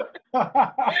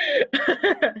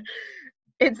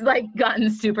 It's like gotten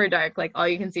super dark. Like all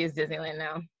you can see is Disneyland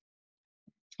now,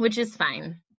 which is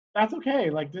fine. That's okay.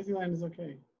 Like Disneyland is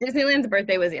okay. Disneyland's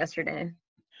birthday was yesterday.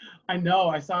 I know.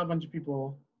 I saw a bunch of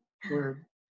people were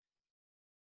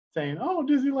saying, "Oh,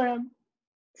 Disneyland."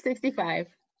 65.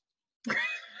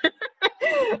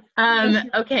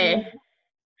 Okay.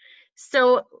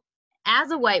 So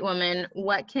as a white woman,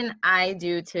 what can I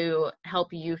do to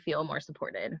help you feel more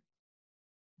supported?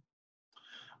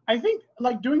 I think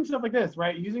like doing stuff like this,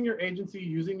 right? Using your agency,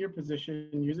 using your position,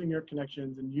 using your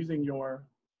connections, and using your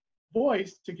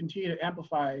voice to continue to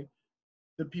amplify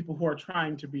the people who are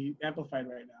trying to be amplified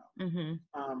right now.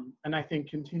 Mm-hmm. And I think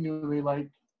continually, like,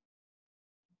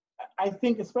 I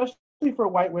think especially for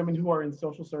white women who are in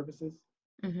social services,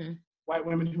 mm-hmm. white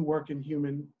women who work in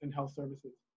human and health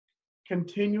services,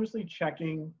 continuously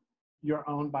checking your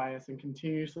own bias and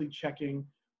continuously checking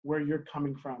where you're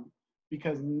coming from,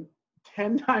 because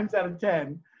 10 times out of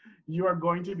 10, you are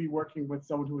going to be working with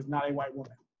someone who is not a white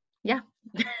woman. Yeah.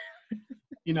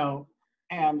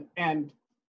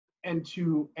 And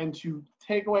to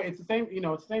take away, it's the same,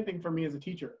 it's the same thing for me as a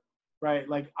teacher, right?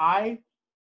 Like I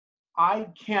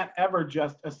can't ever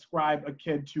just ascribe a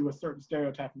kid to a certain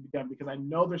stereotype and begin, because I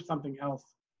know there's something else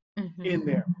in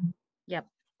there. Yep.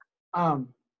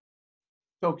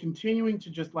 So continuing to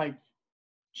just like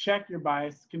check your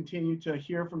bias, continue to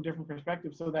hear from different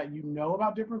perspectives so that you know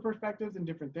about different perspectives and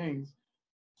different things,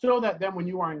 so that then when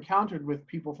you are encountered with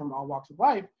people from all walks of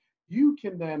life, you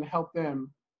can then help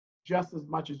them just as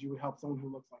much as you would help someone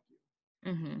who looks like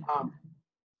you. Mm-hmm.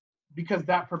 Because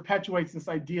that perpetuates this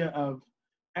idea of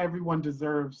everyone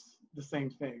deserves the same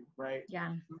thing, right?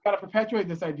 Yeah. We've got to perpetuate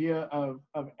this idea of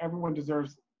everyone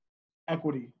deserves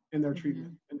equity in their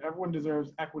treatment, and everyone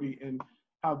deserves equity in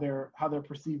how they're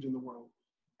perceived in the world.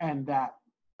 And that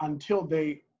until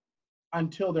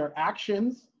their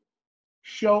actions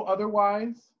show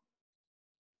otherwise,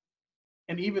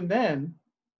 And even then,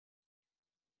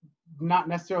 not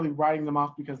necessarily writing them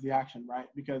off because of the action, right?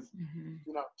 Because,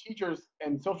 teachers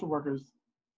and social workers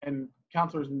and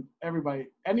counselors and everybody,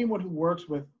 anyone who works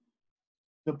with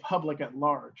the public at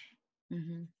large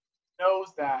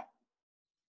knows that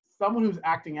someone who's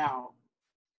acting out,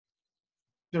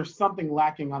 there's something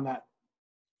lacking on that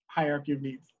hierarchy of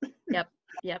needs. Yep.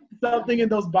 Something in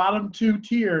those bottom two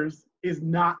tiers is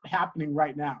not happening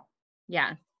right now.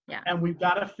 Yeah. And we've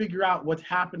got to figure out what's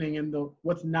happening in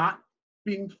what's not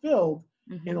being filled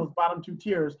in those bottom two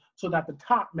tiers so that the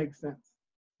top makes sense.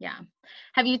 Yeah.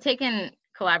 Have you taken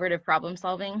collaborative problem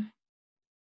solving?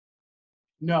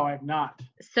 No, I have not.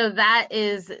 So that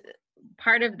is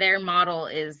part of their model,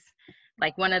 is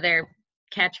like one of their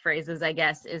catchphrases, I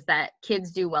guess, is that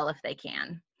kids do well if they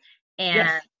can.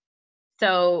 And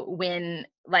so when,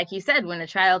 like you said, when a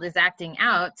child is acting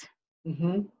out,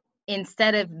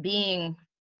 instead of being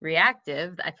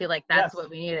reactive, I feel like that's what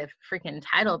we need to freaking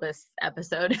title this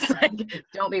episode. It's like,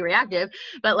 don't be reactive.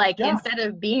 But like, instead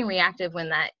of being reactive when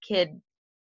that kid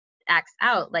acts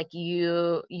out, like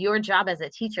your job as a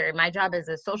teacher, my job as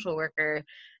a social worker,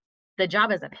 the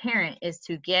job as a parent is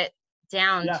to get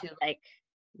down to like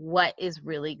what is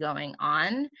really going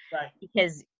on, right?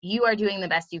 Because you are doing the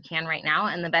best you can right now,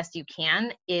 and the best you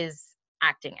can is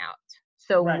acting out.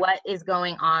 So what is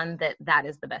going on that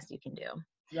is the best you can do,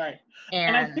 right?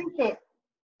 And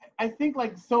I think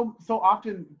like so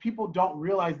often people don't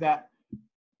realize that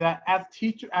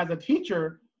as a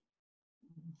teacher,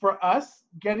 for us,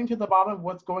 getting to the bottom of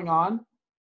what's going on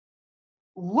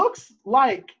looks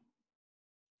like,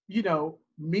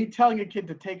 me telling a kid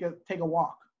to take a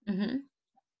walk. And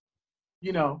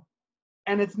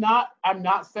it's not, I'm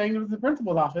not saying it was the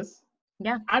principal's office.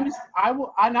 Yeah.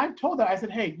 I've told that, I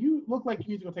said, hey, you look like you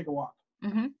need to go take a walk.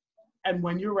 And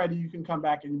when you're ready, you can come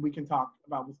back and we can talk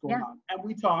about what's going on. And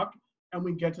we talk and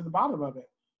we get to the bottom of it.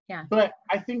 Yeah. But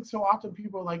I think so often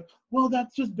people are like, well,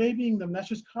 that's just babying them. That's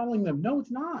just coddling them. No,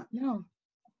 it's not. No.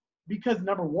 Because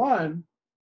number one,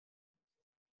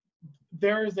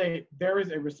 there is a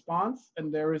response,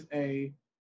 and there is a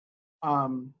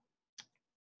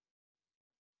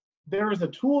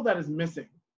tool that is missing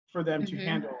for them to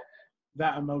handle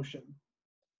that emotion.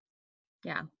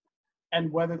 Yeah.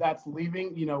 And whether that's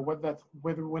leaving,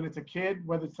 whether when it's a kid,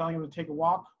 whether it's telling them to take a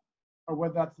walk, or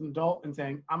whether that's an adult and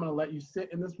saying, I'm going to let you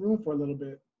sit in this room for a little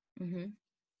bit. And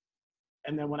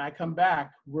then when I come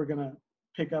back, we're going to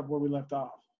pick up where we left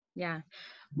off. Yeah.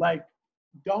 Like,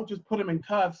 don't just put them in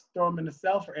cuffs, throw them in a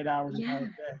cell for 8 hours and call it a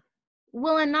day.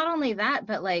 Well, and not only that,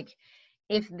 but like,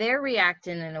 if they're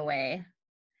reacting in a way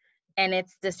and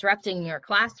it's disrupting your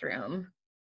classroom,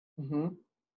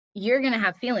 you're going to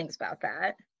have feelings about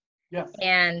that. Yes.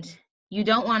 And you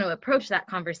don't want to approach that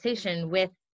conversation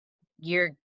with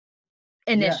your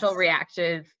initial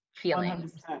reactive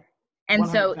feelings. 100%. And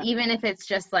 100%. so even if it's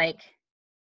just like,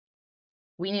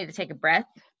 we need to take a breath,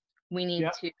 we need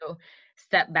to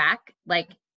step back, like,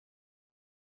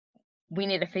 we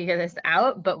need to figure this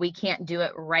out, but we can't do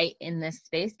it right in this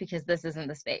space because this isn't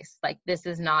the space. Like, this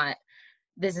is not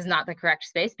the correct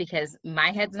space because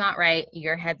my head's not right,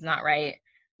 your head's not right.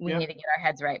 We need to get our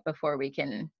heads right before we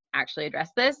can actually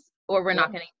address this, or we're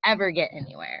not going to ever get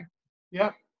anywhere.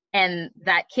 Yep. And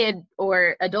that kid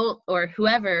or adult or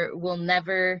whoever will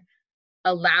never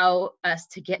allow us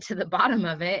to get to the bottom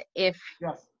of it if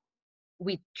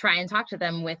we try and talk to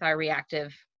them with our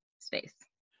reactive space.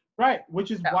 Right.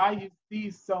 Which is why you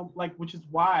see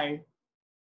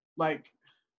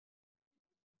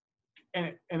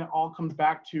and it all comes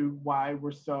back to why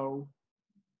we're so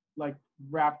like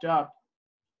wrapped up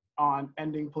on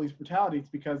ending police brutality. It's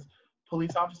because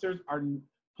police officers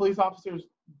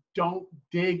don't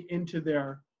dig into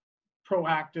their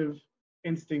proactive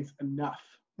instincts enough.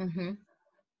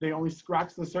 They only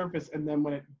scratch the surface, and then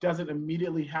when it doesn't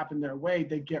immediately happen their way,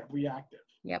 they get reactive.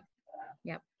 Yep.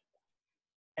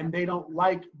 And they don't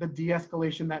like the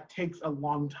de-escalation that takes a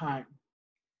long time.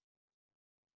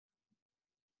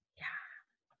 Yeah.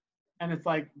 And it's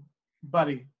like,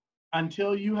 buddy,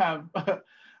 until you have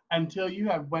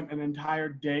went an entire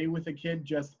day with a kid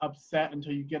just upset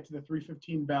until you get to the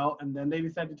 3:15 bell, and then they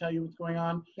decide to tell you what's going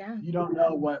on. Yeah. You don't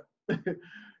know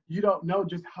you don't know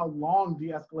just how long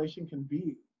de-escalation can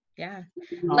be. Yeah.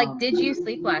 Like, did you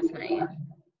sleep last night?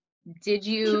 Do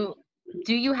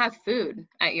you have food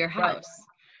at your house?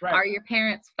 Right. Are your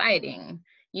parents fighting?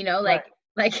 Like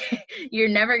you're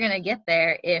never going to get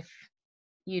there if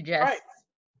you just. Right.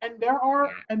 And they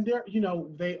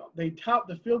tout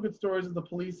the feel-good stories of the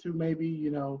police who maybe,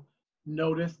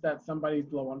 notice that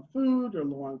somebody's low on food or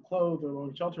low on clothes or low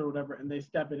on shelter or whatever, and they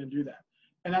step in and do that.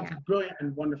 And that's brilliant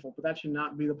and wonderful, but that should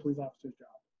not be the police officer's job.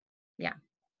 Yeah.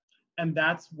 And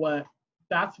that's where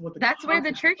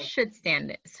the church should step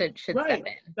in.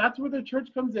 That's where the church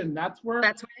comes in. That's where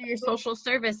your social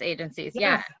service agencies.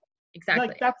 Yes. Yeah, exactly.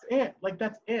 Like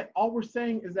that's it. All we're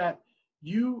saying is that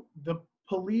the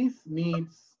police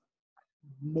needs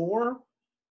more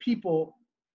people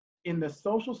in the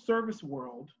social service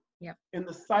world, in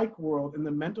the psych world, in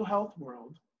the mental health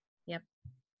world. Yep.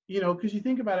 You know, because you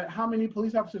think about it, how many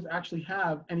police officers actually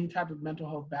have any type of mental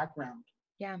health background?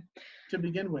 Yeah. To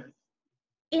begin with.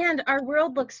 And our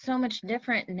world looks so much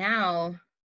different now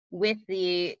with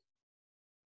the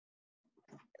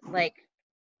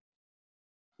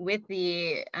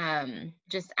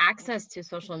just access to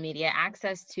social media,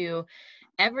 access to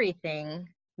everything,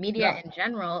 media in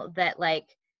general, that like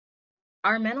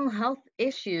our mental health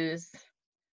issues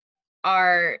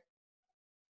are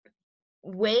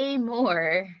way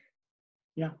more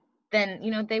than,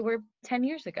 you know, they were 10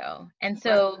 years ago. And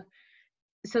so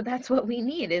that's what we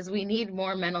need, is we need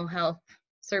more mental health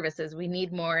services. We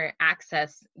need more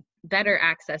access, better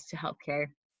access to healthcare.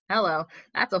 Hello,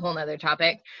 that's a whole nother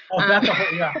topic. Oh, that's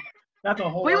a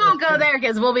whole we won't go there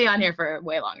because we'll be on here for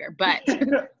way longer, but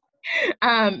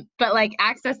but like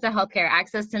access to healthcare,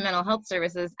 access to mental health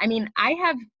services. I mean, I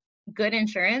have good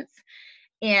insurance,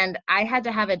 and I had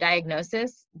to have a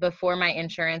diagnosis before my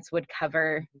insurance would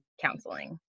cover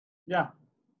counseling. Yeah.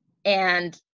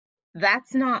 And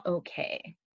that's not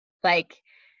okay. Like,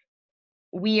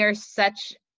 we are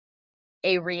such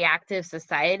a reactive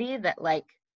society that, like,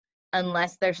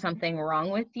 unless there's something wrong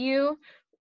with you,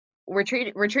 we're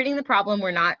treating the problem.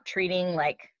 We're not treating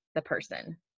like the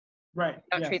person. Right.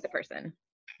 Don't treat the person.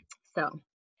 So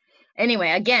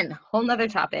anyway, again, whole nother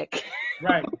topic.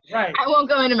 Right. I won't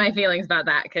go into my feelings about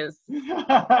that because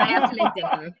I have to make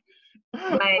dinner.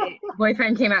 My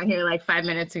boyfriend came out here like 5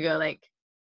 minutes ago, like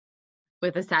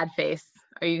with a sad face.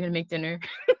 Are you gonna make dinner?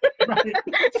 Right.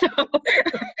 So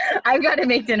I've got to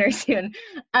make dinner soon.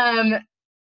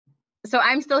 So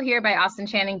I'm Still Here by Austin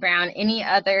Channing Brown. Any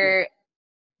other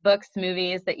books,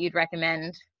 movies that you'd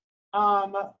recommend?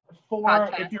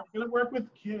 If you're gonna work with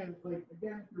kids, like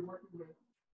again, if you're working with,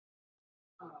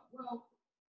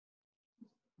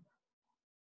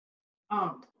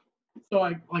 so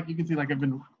like you can see, like I've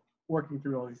been working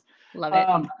through all these. Love it.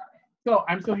 So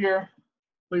I'm Still Here.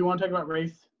 So you want to talk about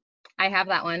race? I have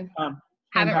that one.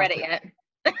 Haven't read it yet.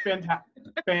 Fantastic.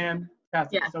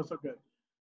 Yeah. So good.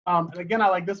 And again, I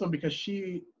like this one because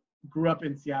she grew up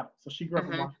in Seattle. So she grew up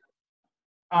in Washington.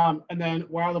 And then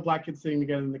Why Are the Black Kids Sitting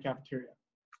Together in the Cafeteria?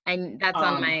 And that's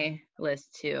on my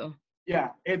list too.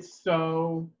 Yeah, it's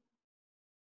so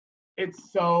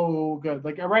good.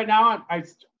 Like right now,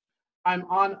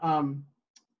 I'm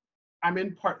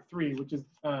in part 3, which is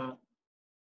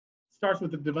starts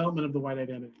with the development of the white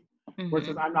identity, where it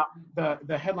says I'm not,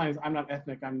 the headline is I'm not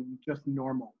ethnic, I'm just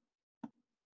normal.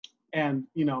 And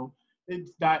you know,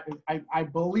 it's that I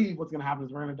believe what's going to happen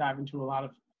is we're going to dive into a lot of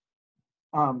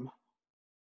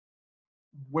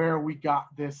where we got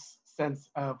this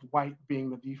sense of white being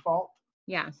the default.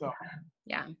 Yeah. So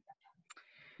yeah.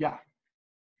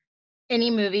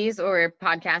 Any movies or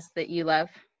podcasts that you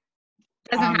love?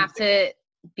 Doesn't have to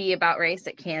be about race.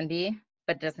 It can be,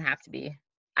 but it doesn't have to be.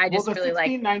 I just really like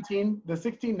the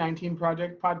 1619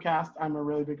 Project podcast. I'm a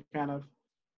really big fan of.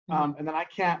 And then I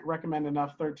can't recommend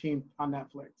enough 13th on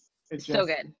Netflix. It's just so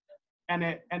good. And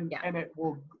it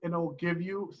will give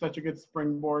you such a good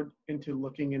springboard into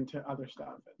looking into other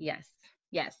stuff. Yes.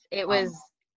 It was,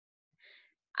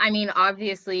 I mean,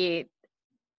 obviously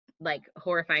like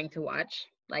horrifying to watch,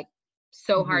 like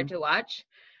so hard to watch,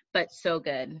 but so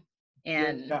good.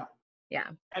 And yeah.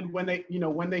 And when they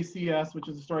see us, which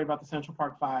is a story about the Central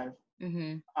Park 5,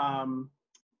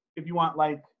 if you want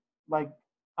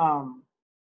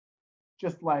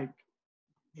just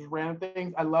random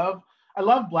things, I love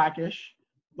Blackish.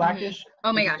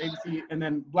 Oh my gosh. ABC, and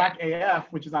then Black AF,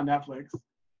 which is on Netflix.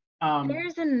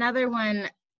 There's another one.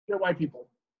 They're white people.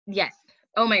 Yes.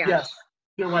 Oh my gosh. Yes.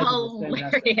 They're white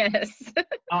hilarious.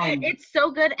 It's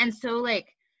so good, and so like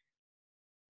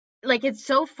it's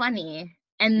so funny,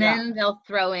 and then they'll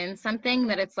throw in something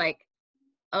that it's like,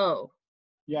 oh.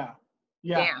 Yeah.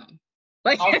 Damn.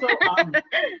 Like also,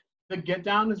 The Get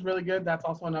Down is really good. That's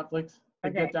also on Netflix.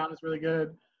 Get Down is really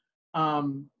good.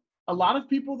 A lot of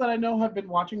people that I know have been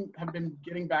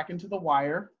getting back into The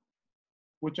Wire,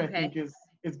 which I think is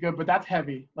good, but that's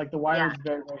heavy. Like The Wire is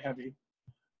very, very heavy.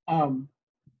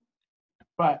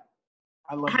 But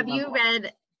I love it. Have you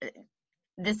read,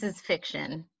 this is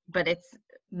fiction, but it's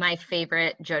my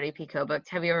favorite Jodi Picoult book.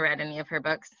 Have you ever read any of her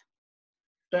books?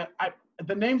 The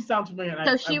name sounds familiar.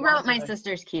 So she wrote My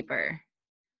Sister's Keeper.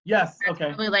 Yes. That's Okay.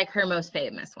 probably like her most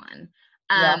famous one.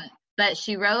 Yeah. But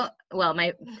she wrote, well,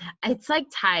 it's like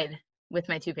tied with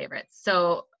my two favorites.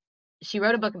 So she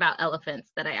wrote a book about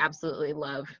elephants that I absolutely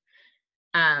love.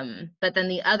 But then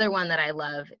the other one that I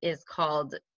love is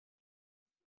called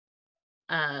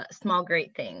Small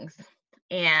Great Things.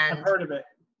 I've And heard of it.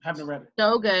 Haven't read it.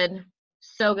 so good.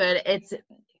 So good. It's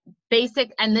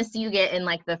basic, and this you get in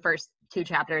like the first 2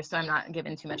 chapters, so I'm not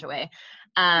giving too much away.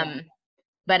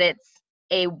 But it's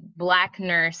a Black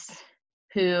nurse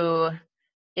who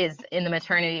is in the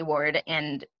maternity ward,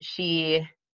 and she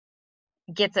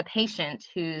gets a patient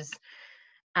who's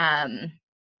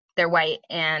they're white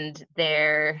and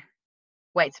they're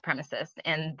white supremacists,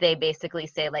 and they basically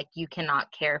say, like, you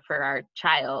cannot care for our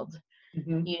child,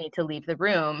 Mm-hmm. you need to leave the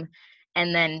room.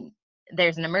 And then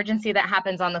there's an emergency that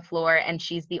happens on the floor, and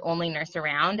she's the only nurse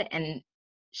around, and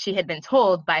she had been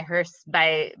told by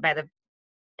the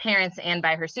parents and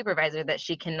by her supervisor that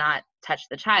she cannot touch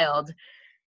the child,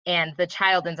 and the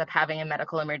child ends up having a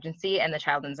medical emergency and the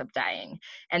child ends up dying.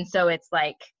 And so it's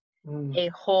like a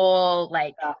whole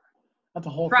like that's a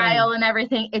whole trial thing. and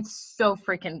everything. It's so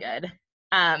freaking good.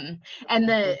 And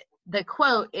the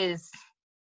quote is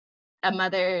a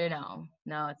mother,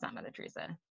 no, it's not Mother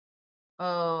Teresa.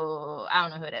 Oh, I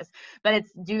don't know who it is, but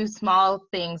it's do small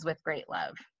things with great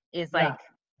love is like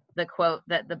the quote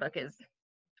that the book is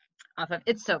off of.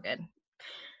 It's so good.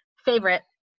 Favorite.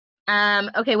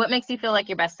 Okay, what makes you feel like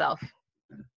your best self?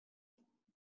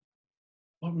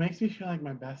 What makes me feel like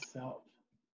my best self?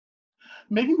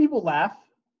 Making people laugh,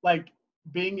 like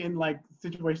being in like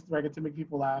situations where I get to make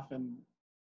people laugh and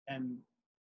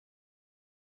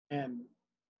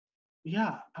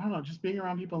yeah, I don't know, just being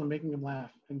around people and making them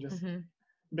laugh and just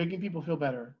making people feel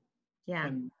better. Yeah.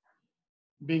 And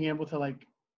being able to like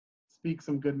speak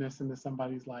some goodness into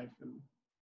somebody's life, and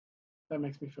that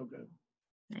makes me feel good.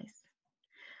 Nice.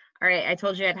 All right, I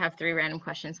told you I'd have 3 random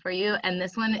questions for you, and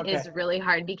this one is really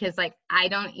hard because like I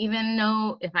don't even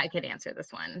know if I could answer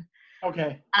this one.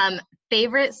 Okay.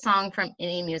 Favorite song from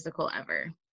any musical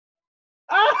ever?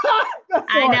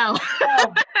 I know.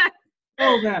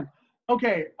 Oh man.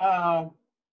 Okay.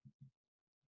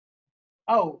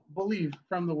 Believe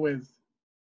from The Wiz.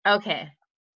 Okay.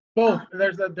 Both.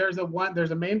 There's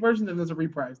a main version and there's a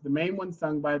reprise. The main one's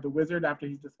sung by the wizard after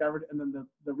he's discovered, and then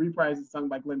the reprise is sung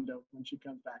by Glinda when she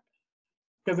comes back.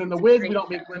 Because in The Wiz, we don't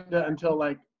meet Glinda until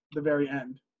like the very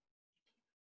end.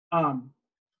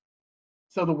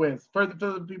 So The Wiz. For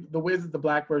the people, The Wiz is the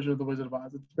Black version of The Wizard of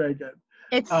Oz. It's very good.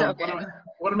 It's so good.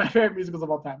 One of my favorite musicals of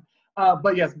all time.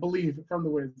 But yes, Believe from The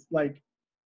Wiz, like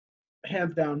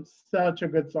hands down, such a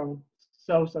good song.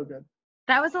 So good.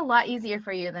 That was a lot easier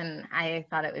for you than I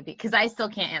thought it would be, because I still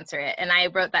can't answer it, and I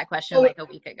wrote that question like a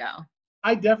week ago.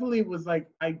 I definitely was like,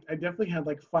 I definitely had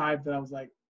like 5 that I was like,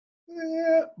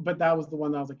 but that was the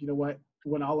one that I was like, you know what?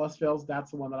 When all else fails,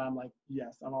 that's the one that I'm like,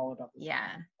 yes, I'm all about this.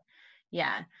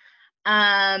 Yeah.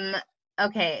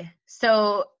 Okay,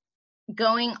 so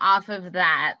going off of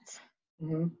that,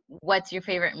 what's your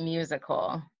favorite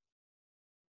musical?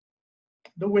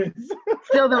 The Wiz.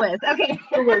 Still The Wiz. Okay.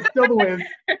 Still The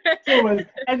Wiz.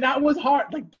 And that was hard.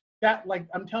 Like that, like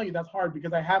I'm telling you, that's hard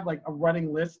because I have like a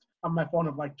running list on my phone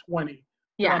of like 20.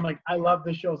 Yeah. I'm like, I love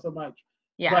this show so much.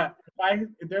 Yeah. But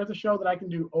if there's a show that I can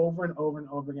do over and over and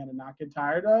over again and not get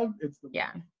tired of, it's The Wiz.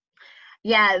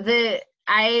 Yeah.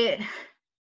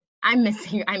 I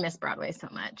miss Broadway so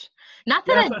much. Not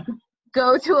that I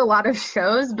go to a lot of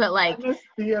shows, but like I miss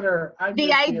theater.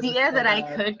 The idea that I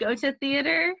could go to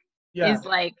theater is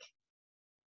like,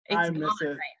 it's gone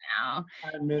right now.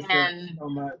 I miss it so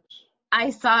much.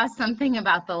 I saw something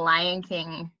about The Lion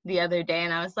King the other day,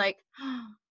 and I was like, oh,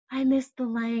 I miss The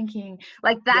Lion King.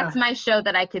 Like, that's my show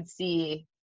that I could see.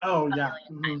 Oh, yeah.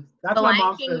 That's my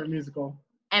mom's favorite musical.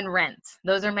 And Rent.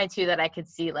 Those are my 2 that I could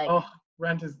see, like,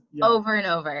 Rent is over and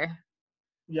over.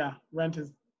 Yeah, Rent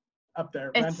is up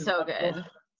there. It's so good.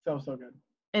 So good.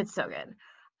 It's so good.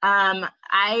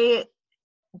 I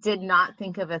did not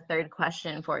think of a 3rd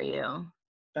question for you.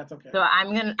 That's okay. So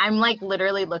I'm like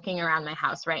literally looking around my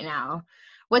house right now.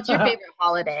 What's your favorite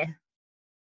holiday?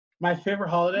 My favorite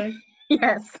holiday?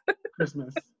 Yes.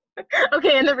 Christmas.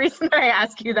 Okay, and the reason I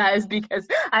ask you that is because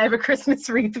I have a Christmas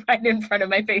wreath right in front of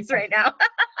my face right now.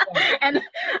 And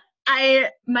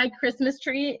my Christmas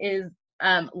tree is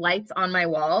lights on my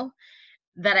wall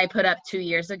that I put up 2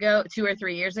 or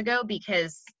 3 years ago,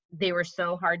 because they were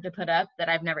so hard to put up that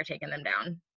I've never taken them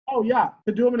down. Oh yeah,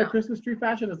 to do them in a Christmas tree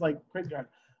fashion is like crazy hard.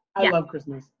 I love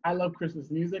Christmas. I love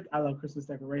Christmas music. I love Christmas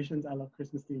decorations. I love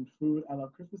Christmas themed food. I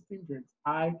love Christmas themed drinks.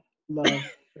 I love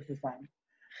Christmas time.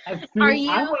 I'm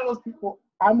one of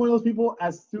those people.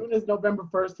 As soon as November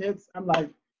 1st hits, I'm like,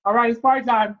 All right, it's party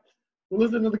time. We're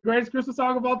listening to the greatest Christmas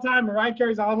song of all time. Mariah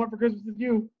Carey's All I Want for Christmas Is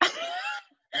You.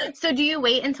 So do you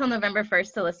wait until November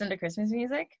 1st to listen to Christmas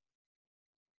music?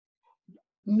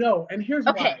 No, and here's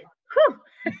Okay. why.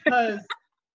 Because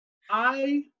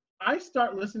I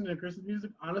start listening to Christmas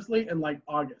music honestly in like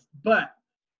August, but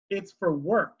it's for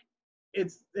work.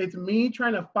 It's me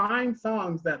trying to find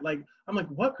songs that like I'm like,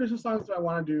 what Christmas songs do I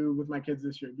want to do with my kids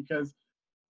this year? Because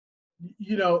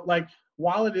like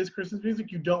while it is Christmas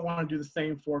music, you don't want to do the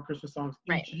same 4 Christmas songs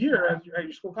each year at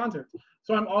your school concerts.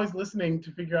 So I'm always listening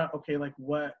to figure out, okay, like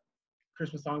what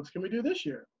Christmas songs can we do this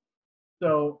year?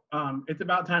 So it's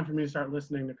about time for me to start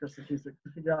listening to Christmas music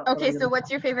to figure out. Okay, so what's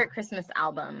your favorite Christmas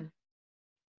album?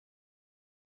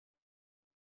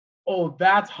 Oh,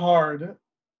 that's hard.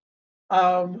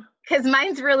 Because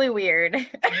mine's really weird.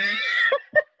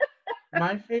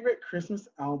 My favorite Christmas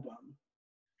album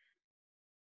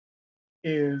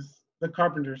is the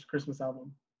Carpenters' Christmas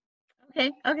album.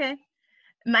 Okay.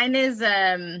 Mine is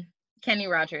Kenny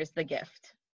Rogers, The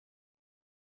Gift.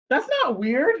 That's not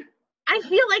weird. I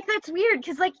feel like that's weird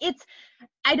because like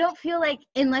I don't feel like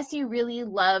unless you really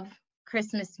love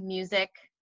Christmas music,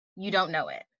 you don't know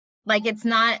it. Like it's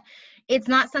not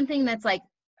something that's like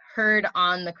heard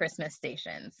on the Christmas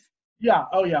stations. Yeah.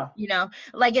 Oh yeah.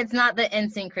 Like it's not the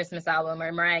NSYNC Christmas album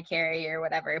or Mariah Carey or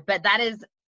whatever, but that is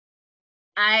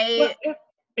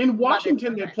in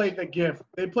Washington, they play The Gift.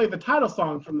 They play the title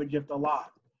song from The Gift a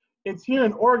lot. It's here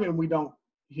in Oregon, we don't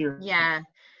hear. Yeah.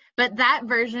 But that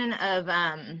version of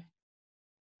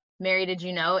Mary Did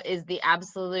You Know is the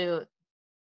absolute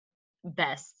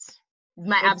best.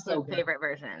 My absolute favorite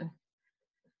version.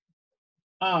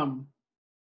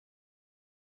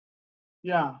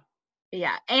 Yeah.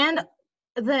 Yeah. And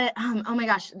the oh my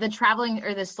gosh, the traveling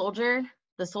or the soldier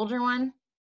one.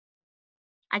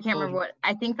 I can't remember what,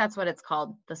 I think that's what it's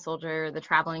called. The soldier, the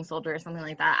traveling soldier or something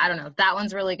like that. I don't know. That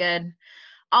one's really good.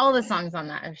 All the songs on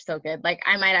that are so good. Like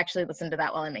I might actually listen to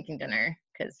that while I'm making dinner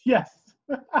because yes.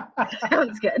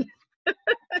 Sounds good.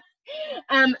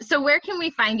 So where can we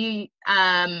find you?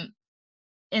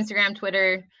 Instagram,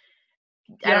 Twitter.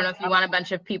 I don't know if you want a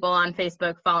bunch of people on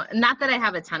Facebook follow. Not that I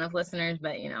have a ton of listeners,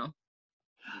 but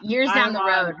years down the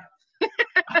road.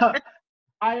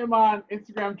 I am on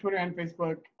Instagram, Twitter, and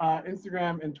Facebook.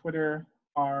 Instagram and Twitter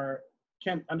are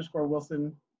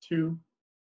Kent_Wilson2,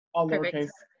 all lowercase.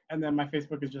 And then my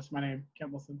Facebook is just my name,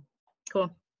 Kent Wilson. Cool.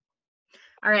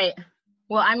 All right.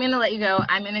 Well, I'm going to let you go.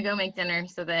 I'm going to go make dinner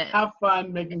so that. Have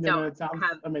fun making dinner. It sounds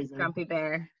amazing. Grumpy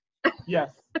bear. Yes.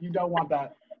 You don't want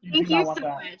that. Thank you so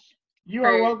much. You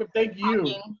are welcome. Thank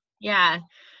you. Yeah.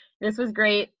 This was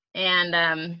great.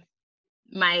 And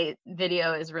my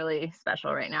video is really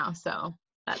special right now. So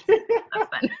that's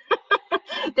fun.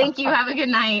 Thank you. Have a good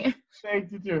night.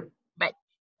 Thank you too. Bye.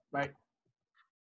 Bye.